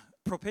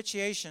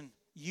propitiation,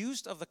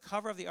 used of the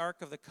cover of the Ark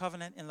of the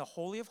Covenant in the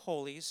Holy of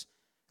Holies.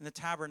 in the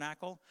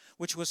tabernacle,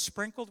 which was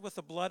sprinkled with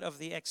the blood of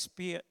the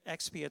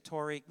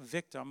expiatory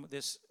victim,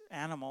 this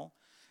animal,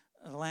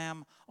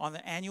 lamb, on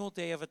the annual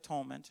Day of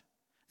Atonement.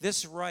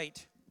 This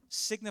rite,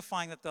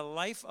 signifying that the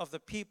life of the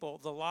people,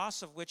 the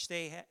loss of which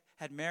they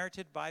had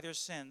merited by their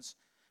sins,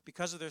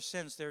 because of their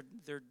sins,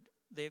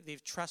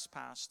 they've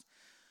trespassed,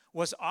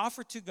 was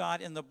offered to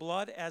God in the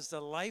blood as the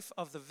life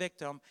of the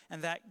victim,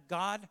 and that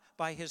God,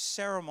 by his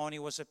ceremony,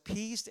 was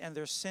appeased and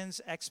their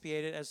sins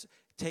expiated as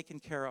taken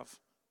care of.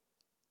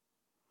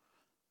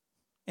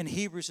 In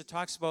Hebrews, it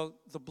talks about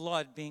the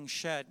blood being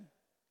shed.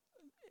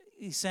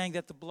 He's saying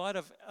that the blood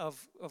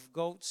of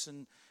goats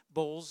and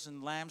bulls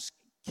and lambs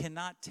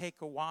cannot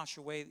take or wash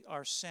away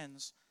our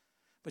sins.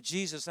 But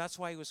Jesus, that's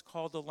why he was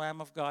called the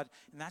Lamb of God,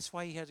 and that's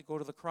why he had to go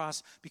to the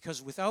cross,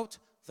 because without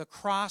the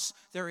cross,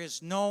 there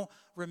is no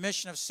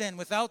remission of sin.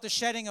 Without the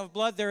shedding of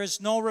blood, there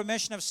is no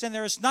remission of sin.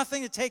 There is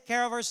nothing to take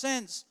care of our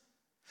sins.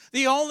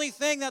 The only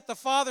thing that the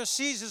Father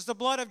sees is the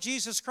blood of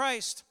Jesus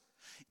Christ.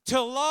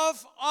 To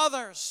love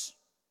others,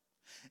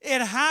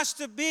 it has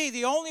to be,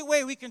 the only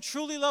way we can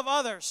truly love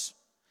others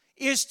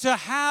is to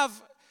have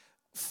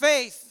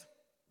faith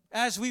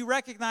as we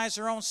recognize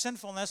our own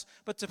sinfulness,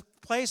 but to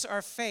place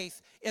our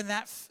faith in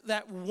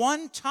that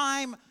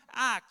one-time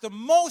act, the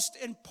most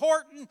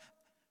important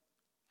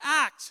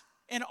act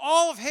in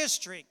all of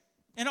history,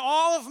 in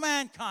all of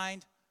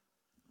mankind,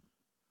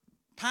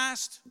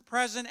 past,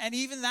 present, and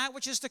even that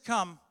which is to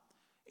come,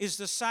 is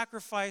the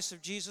sacrifice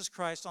of Jesus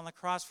Christ on the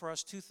cross for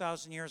us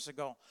 2,000 years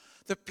ago.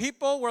 The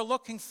people were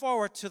looking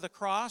forward to the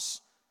cross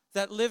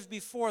that lived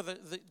before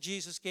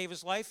Jesus gave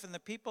his life, and the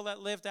people that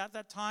lived at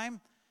that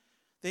time,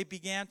 they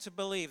began to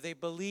believe. They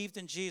believed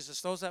in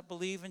Jesus. Those that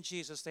believe in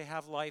Jesus, they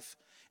have life.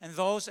 And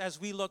those, as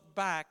we look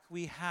back,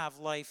 we have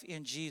life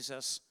in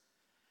Jesus,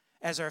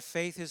 as our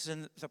faith is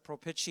in the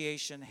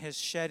propitiation, his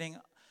shedding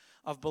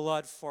of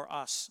blood for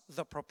us,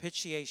 the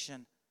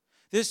propitiation.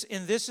 This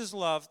is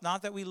love,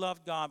 not that we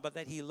loved God, but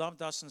that he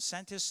loved us and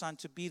sent his Son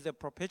to be the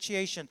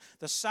propitiation,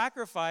 the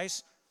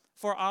sacrifice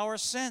for our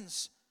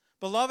sins.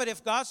 Beloved,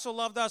 if God so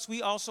loved us,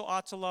 we also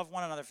ought to love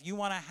one another. If you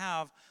want to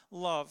have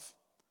love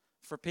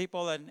for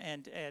people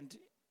and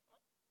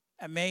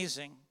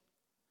amazing,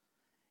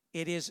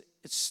 it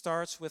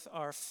starts with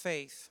our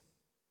faith.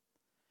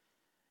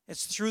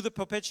 It's through the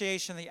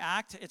propitiation, the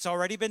act. It's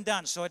already been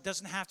done, so it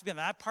doesn't have to be done.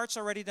 That part's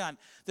already done.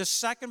 The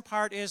second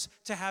part is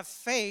to have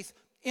faith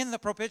in the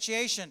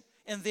propitiation,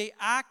 in the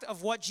act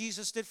of what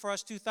Jesus did for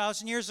us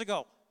 2,000 years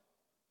ago.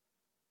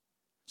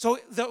 So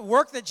the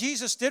work that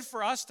Jesus did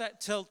for us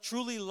to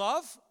truly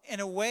love in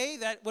a way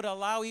that would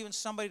allow even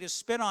somebody to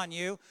spit on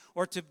you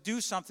or to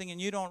do something and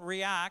you don't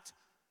react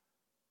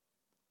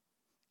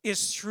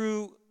is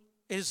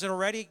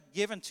already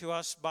given to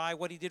us by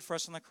what he did for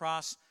us on the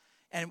cross.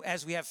 And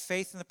as we have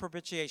faith in the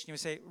propitiation, you would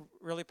say,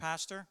 really,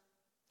 Pastor?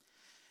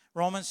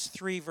 Romans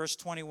 3, verse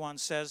 21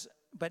 says,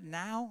 but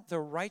now the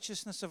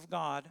righteousness of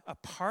God,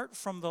 apart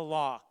from the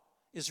law,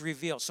 is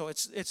revealed. So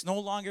it's no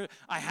longer,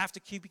 I have to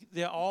keep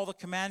all the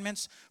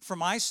commandments for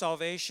my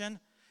salvation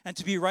and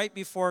to be right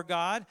before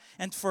God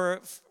and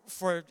for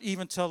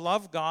even to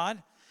love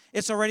God.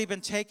 It's already been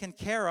taken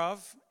care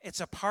of. It's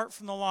apart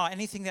from the law.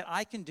 Anything that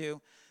I can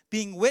do,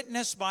 being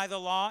witnessed by the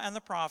law and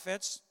the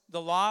prophets. The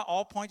law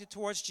all pointed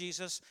towards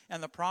Jesus,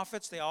 and the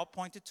prophets, they all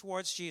pointed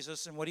towards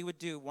Jesus and what he would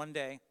do one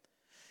day.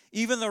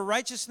 Even the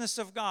righteousness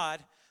of God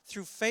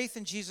through faith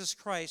in Jesus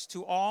Christ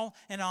to all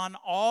and on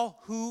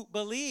all who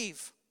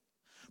believe.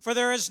 For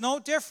there is no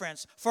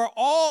difference, for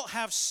all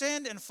have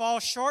sinned and fall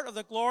short of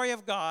the glory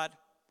of God.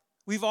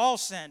 We've all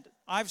sinned.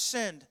 I've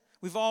sinned.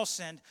 We've all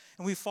sinned,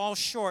 and we fall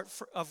short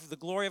of the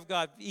glory of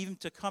God, even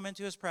to come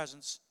into his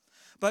presence.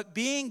 But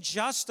being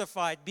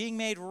justified, being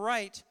made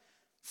right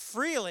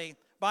freely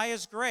by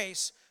his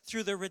grace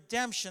through the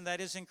redemption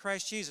that is in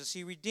Christ Jesus.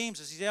 He redeems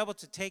us. He's able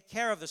to take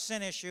care of the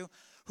sin issue,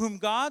 whom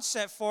God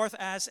set forth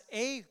as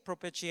a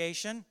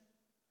propitiation.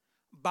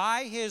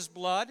 By his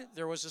blood,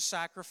 there was a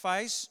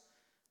sacrifice.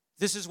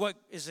 This is what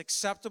is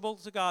acceptable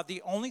to God.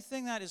 The only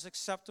thing that is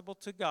acceptable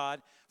to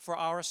God for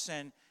our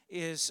sin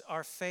is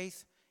our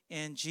faith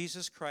in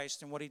Jesus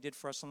Christ and what he did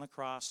for us on the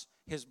cross.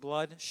 His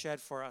blood shed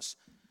for us.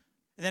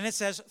 And then it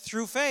says,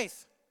 through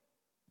faith.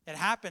 It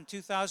happened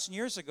 2,000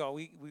 years ago.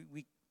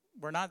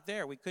 We're not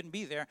there. We couldn't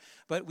be there.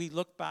 But we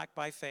look back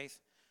by faith.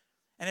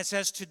 And it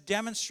says to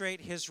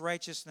demonstrate his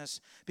righteousness,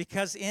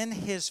 because in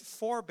his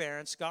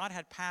forbearance, God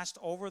had passed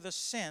over the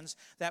sins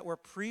that were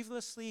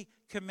previously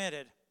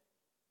committed.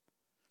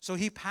 So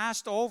he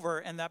passed over,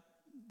 and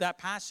that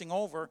passing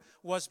over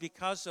was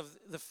because of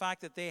the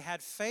fact that they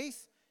had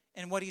faith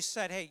in what he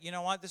said. Hey, you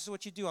know what? This is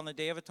what you do on the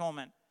Day of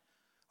Atonement.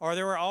 Or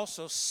there were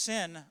also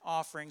sin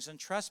offerings and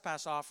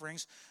trespass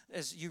offerings,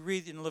 as you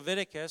read in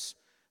Leviticus,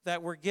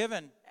 that were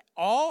given.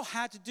 All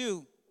had to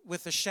do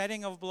with the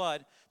shedding of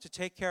blood to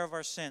take care of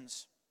our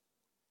sins.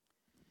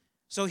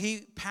 So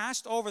he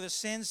passed over the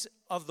sins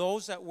of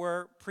those that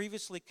were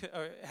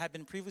had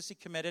been previously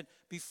committed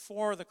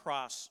before the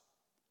cross,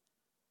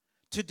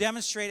 to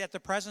demonstrate at the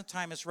present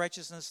time his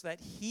righteousness, that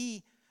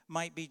he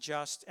might be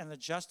just and the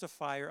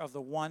justifier of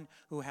the one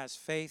who has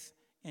faith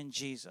in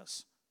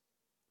Jesus.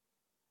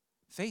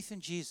 Faith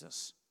in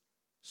Jesus,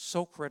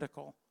 so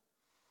critical.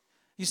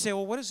 You say,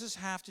 well, what does this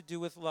have to do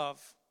with love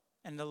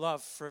and the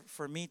love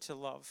for me to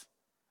love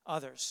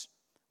others?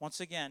 Once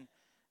again,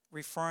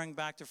 referring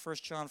back to 1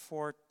 John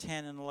 4,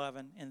 10 and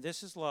 11. And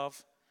this is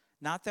love,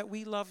 not that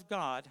we love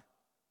God.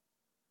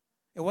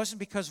 It wasn't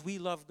because we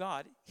love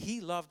God. He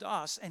loved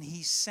us, and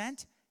he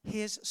sent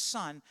his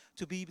Son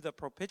to be the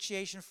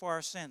propitiation for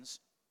our sins.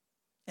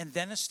 And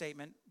then a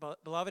statement,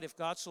 beloved, if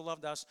God so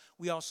loved us,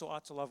 we also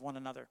ought to love one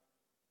another.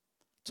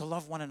 To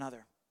love one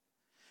another.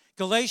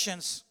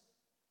 Galatians,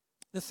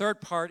 the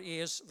third part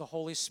is the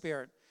Holy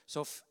Spirit.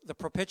 So the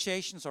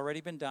propitiation's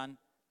already been done.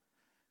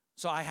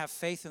 So I have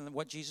faith in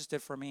what Jesus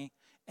did for me.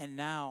 And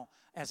now,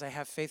 as I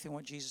have faith in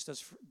what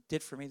Jesus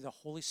did for me, the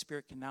Holy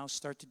Spirit can now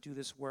start to do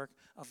this work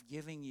of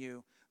giving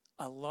you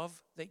a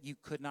love that you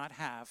could not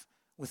have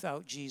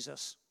without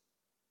Jesus.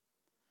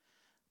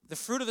 The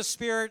fruit of the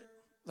Spirit,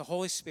 the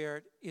Holy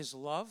Spirit, is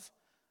love,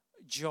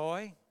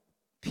 joy,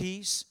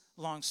 peace,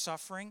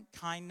 long-suffering,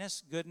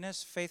 kindness,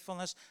 goodness,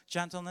 faithfulness,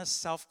 gentleness,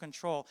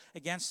 self-control.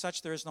 Against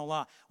such there is no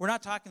law. We're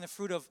not talking the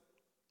fruit of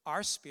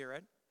our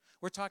spirit.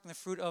 We're talking the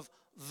fruit of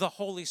the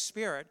Holy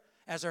Spirit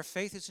as our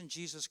faith is in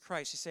Jesus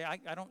Christ. You say,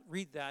 I don't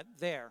read that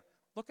there.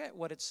 Look at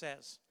what it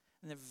says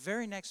in the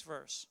very next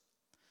verse.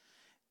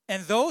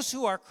 And those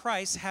who are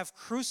Christ have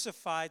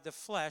crucified the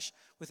flesh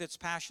with its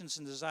passions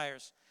and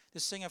desires.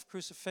 This thing of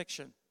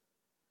crucifixion.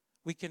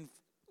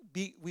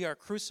 We are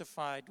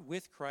crucified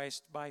with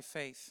Christ by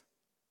faith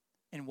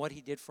in what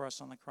he did for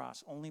us on the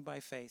cross. Only by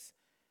faith.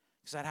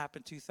 Because that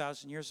happened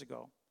 2,000 years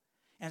ago.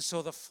 And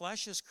so the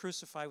flesh is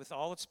crucified with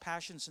all its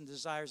passions and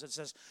desires that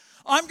says,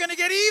 I'm going to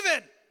get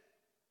even.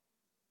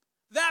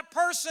 That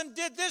person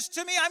did this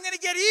to me. I'm going to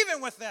get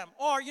even with them.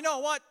 Or, you know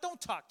what?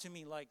 Don't talk to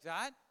me like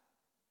that.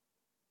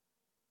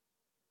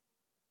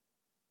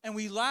 And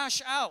we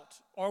lash out.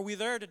 Or we're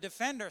there to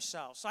defend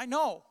ourselves. I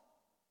know.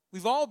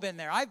 We've all been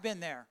there. I've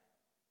been there.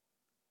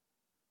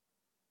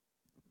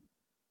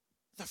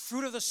 The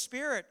fruit of the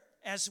Spirit,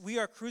 as we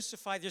are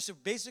crucified, there's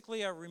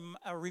basically a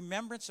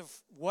remembrance of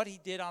what he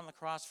did on the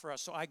cross for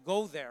us. So I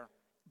go there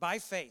by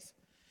faith.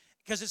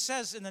 Because it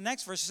says in the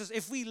next verse, it says,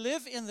 if we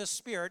live in the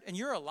Spirit, and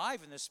you're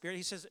alive in the Spirit,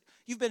 he says,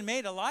 you've been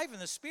made alive in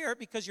the Spirit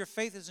because your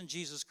faith is in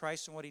Jesus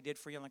Christ and what he did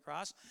for you on the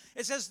cross.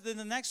 It says in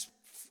the next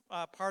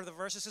part of the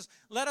verse, it says,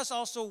 let us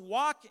also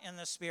walk in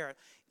the Spirit.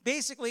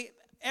 Basically,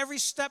 every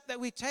step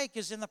that we take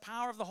is in the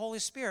power of the Holy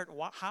Spirit.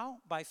 How?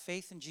 By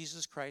faith in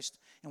Jesus Christ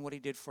and what he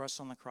did for us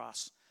on the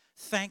cross.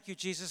 Thank you,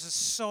 Jesus. It's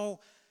so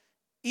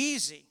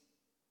easy.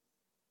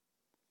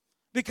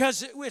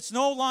 Because it's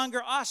no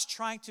longer us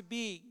trying to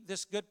be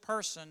this good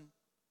person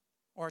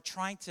or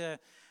trying to,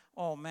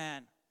 oh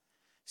man.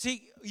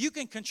 See, you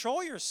can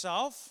control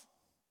yourself,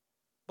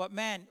 but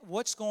man,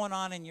 what's going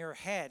on in your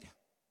head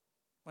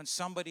when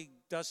somebody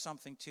does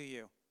something to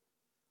you?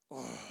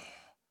 Oh.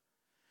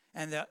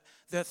 And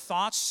the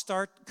thoughts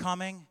start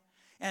coming,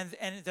 and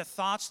the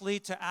thoughts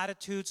lead to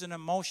attitudes and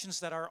emotions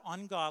that are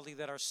ungodly,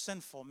 that are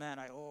sinful. Man,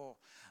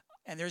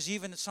 and there's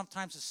even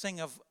sometimes this thing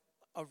of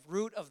a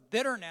root of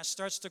bitterness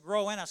starts to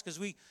grow in us because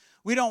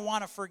we don't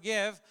want to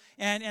forgive.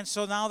 And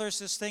so now there's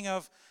this thing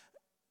of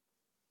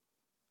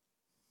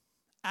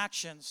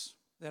actions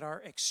that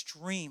are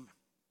extreme.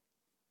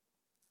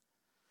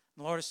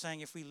 The Lord is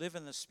saying, if we live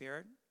in the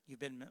Spirit, you've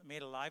been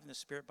made alive in the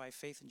Spirit by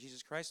faith in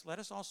Jesus Christ, let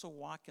us also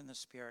walk in the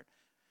Spirit.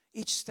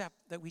 Each step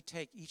that we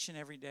take each and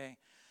every day.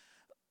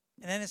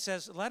 And then it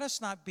says, let us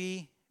not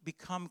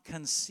become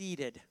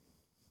conceited.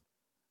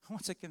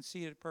 What's a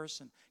conceited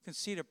person?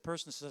 Conceited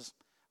person says,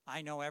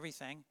 I know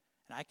everything,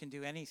 and I can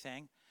do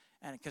anything,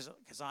 and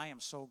because I am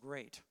so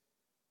great.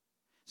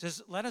 It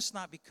says, let us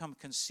not become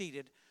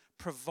conceited,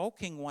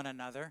 provoking one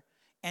another,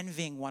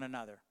 envying one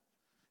another.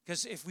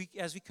 Because as we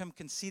become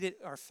conceited,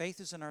 our faith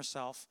is in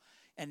ourselves,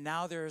 and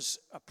now there's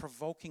a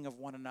provoking of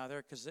one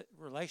another because the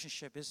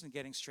relationship isn't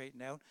getting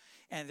straightened out,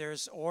 and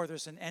there's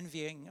an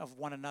envying of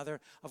one another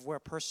of where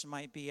a person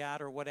might be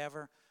at or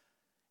whatever.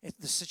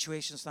 The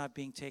situation's not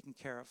being taken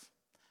care of.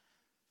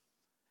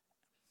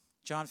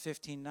 John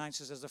 15:9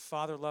 says, as the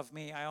Father loved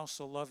me, I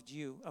also loved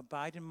you.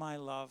 Abide in my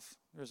love.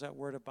 There's that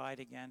word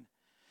abide again.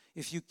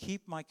 If you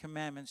keep my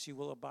commandments, you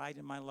will abide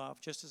in my love,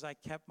 just as I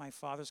kept my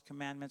Father's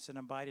commandments and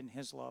abide in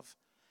his love.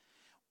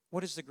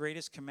 What is the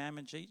greatest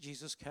commandment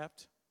Jesus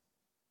kept?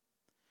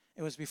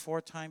 It was before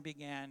time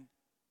began,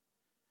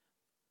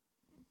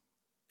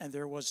 and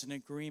there was an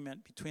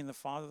agreement between the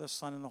Father, the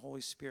Son, and the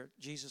Holy Spirit.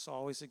 Jesus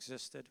always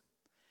existed.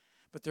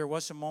 But there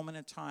was a moment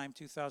in time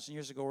 2,000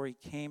 years ago where he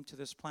came to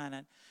this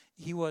planet.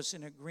 He was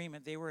in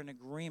agreement. They were in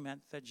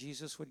agreement that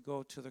Jesus would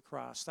go to the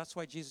cross. That's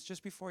why Jesus,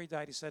 just before he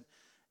died, he said,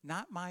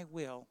 not my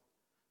will,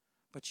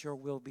 but your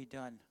will be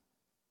done.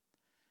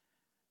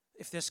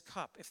 If this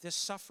cup, if this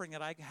suffering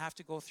that I have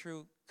to go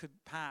through could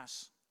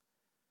pass,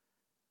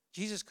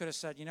 Jesus could have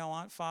said, you know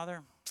what,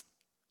 Father?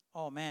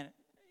 Oh, man,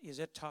 is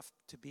it tough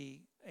to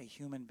be a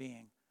human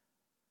being?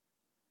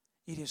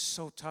 It is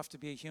so tough to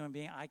be a human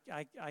being.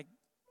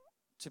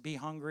 To be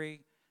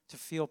hungry, to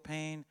feel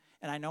pain,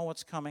 and I know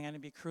what's coming. I'm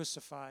going to be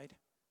crucified.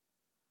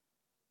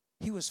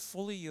 He was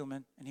fully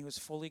human and he was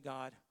fully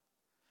God.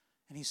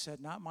 And he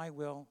said, not my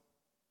will,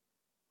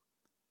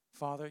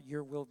 Father,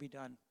 your will be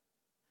done.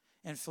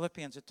 In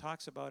Philippians, it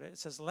talks about it. It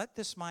says, let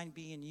this mind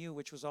be in you,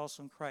 which was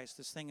also in Christ,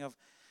 this thing of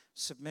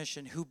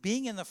submission, who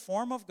being in the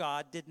form of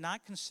God did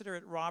not consider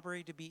it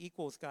robbery to be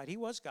equal with God. He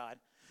was God,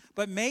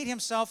 but made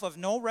himself of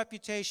no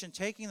reputation,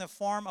 taking the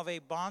form of a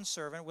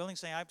bondservant, willing to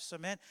say, I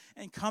submit,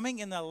 and coming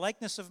in the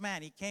likeness of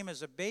man. He came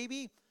as a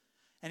baby,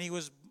 and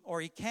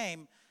he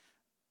came,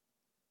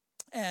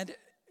 and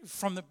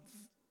from the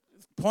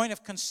point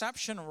of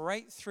conception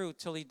right through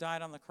till he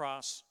died on the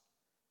cross.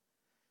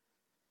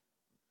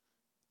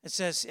 It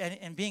says,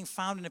 and being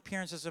found in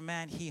appearance as a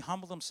man, he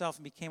humbled himself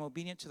and became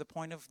obedient to the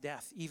point of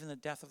death, even the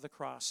death of the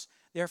cross.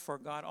 Therefore,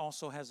 God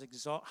also has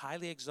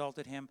highly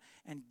exalted him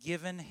and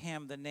given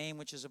him the name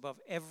which is above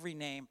every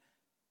name,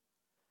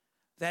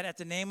 that at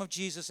the name of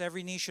Jesus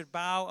every knee should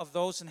bow, of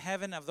those in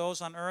heaven, of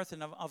those on earth,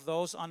 and of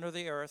those under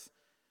the earth,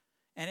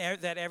 and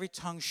that every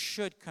tongue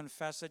should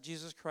confess that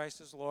Jesus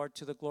Christ is Lord,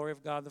 to the glory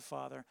of God the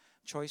Father.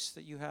 Choice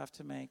that you have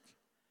to make,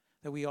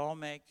 that we all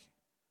make.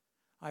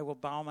 I will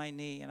bow my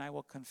knee and I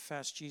will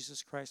confess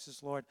Jesus Christ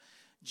is Lord.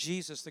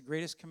 Jesus, the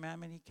greatest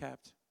commandment he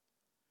kept,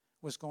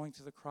 was going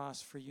to the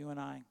cross for you and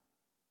I.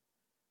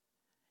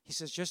 He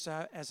says, just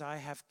as I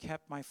have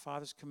kept my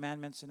Father's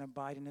commandments and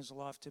abide in his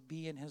love, to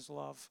be in his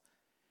love,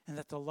 and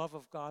that the love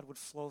of God would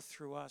flow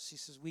through us. He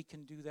says we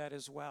can do that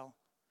as well.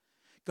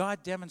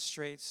 God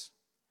demonstrates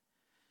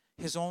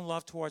his own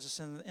love towards us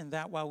in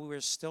that while we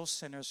were still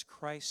sinners,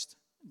 Christ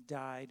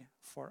died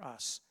for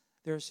us.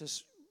 There's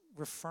this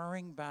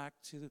referring back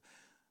to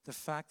the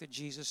fact that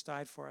Jesus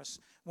died for us.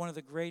 One of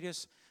the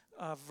greatest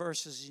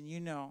verses, and you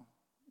know,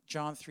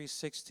 John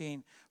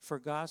 3:16, for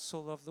God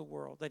so loved the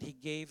world that he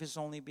gave his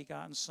only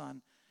begotten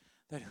Son,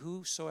 that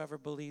whosoever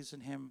believes in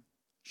him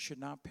should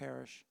not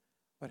perish,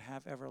 but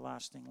have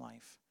everlasting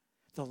life.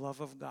 The love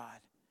of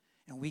God,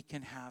 and we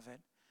can have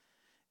it.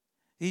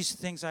 These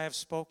things I have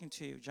spoken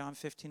to you, John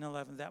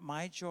 15:11, that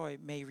my joy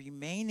may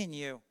remain in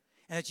you,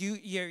 and that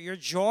your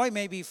joy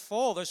may be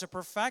full. There's a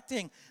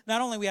perfecting. Not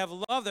only we have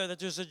love there, that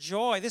there's a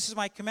joy. This is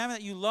my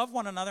commandment, that you love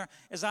one another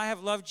as I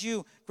have loved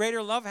you.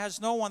 Greater love has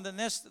no one than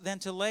this, than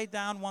to lay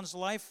down one's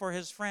life for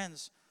his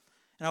friends.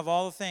 And of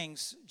all the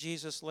things,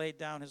 Jesus laid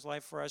down his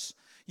life for us.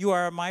 You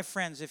are my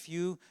friends if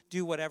you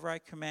do whatever I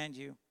command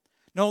you.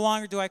 No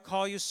longer do I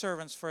call you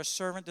servants, for a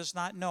servant does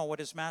not know what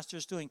his master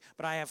is doing,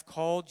 but I have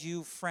called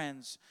you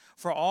friends.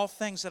 For all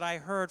things that I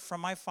heard from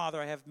my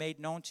Father I have made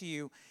known to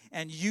you,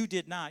 and you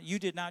did not. You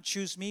did not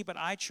choose me, but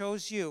I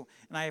chose you,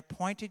 and I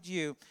appointed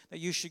you that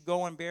you should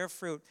go and bear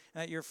fruit,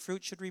 and that your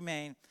fruit should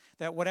remain,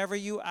 that whatever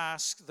you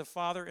ask the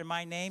Father in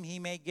my name, he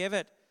may give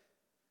it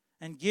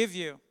and give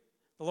you.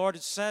 The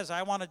Lord says,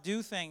 I want to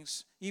do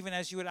things, even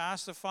as you would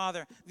ask the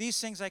Father.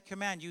 These things I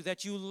command you,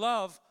 that you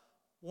love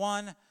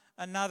one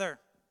another.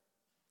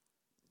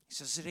 He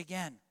says it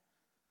again.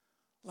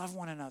 Love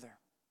one another.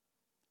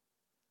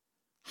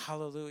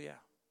 Hallelujah.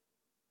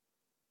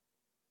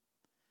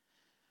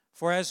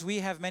 For as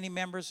we have many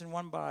members in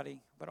one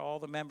body, but all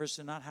the members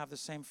do not have the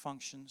same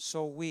function,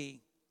 so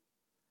we,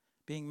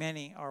 being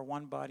many, are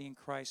one body in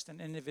Christ and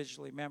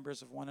individually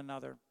members of one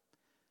another.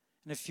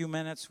 In a few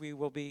minutes, we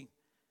will be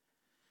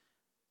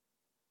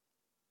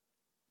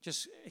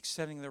just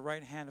extending the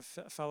right hand of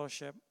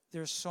fellowship.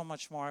 There's so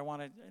much more I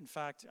want to, in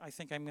fact, I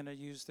think I'm going to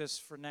use this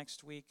for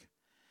next week,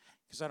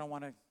 because I don't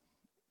want to,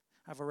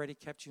 I've already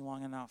kept you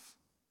long enough.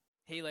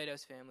 Hey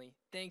Lighthouse family,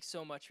 thanks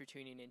so much for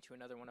tuning in to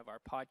another one of our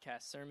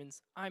podcast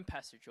sermons. I'm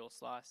Pastor Joel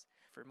Sloss.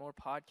 For more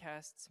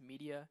podcasts,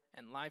 media,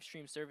 and live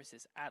stream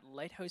services at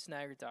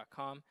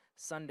lighthouseniagara.com,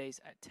 Sundays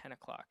at 10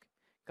 o'clock.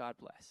 God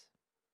bless.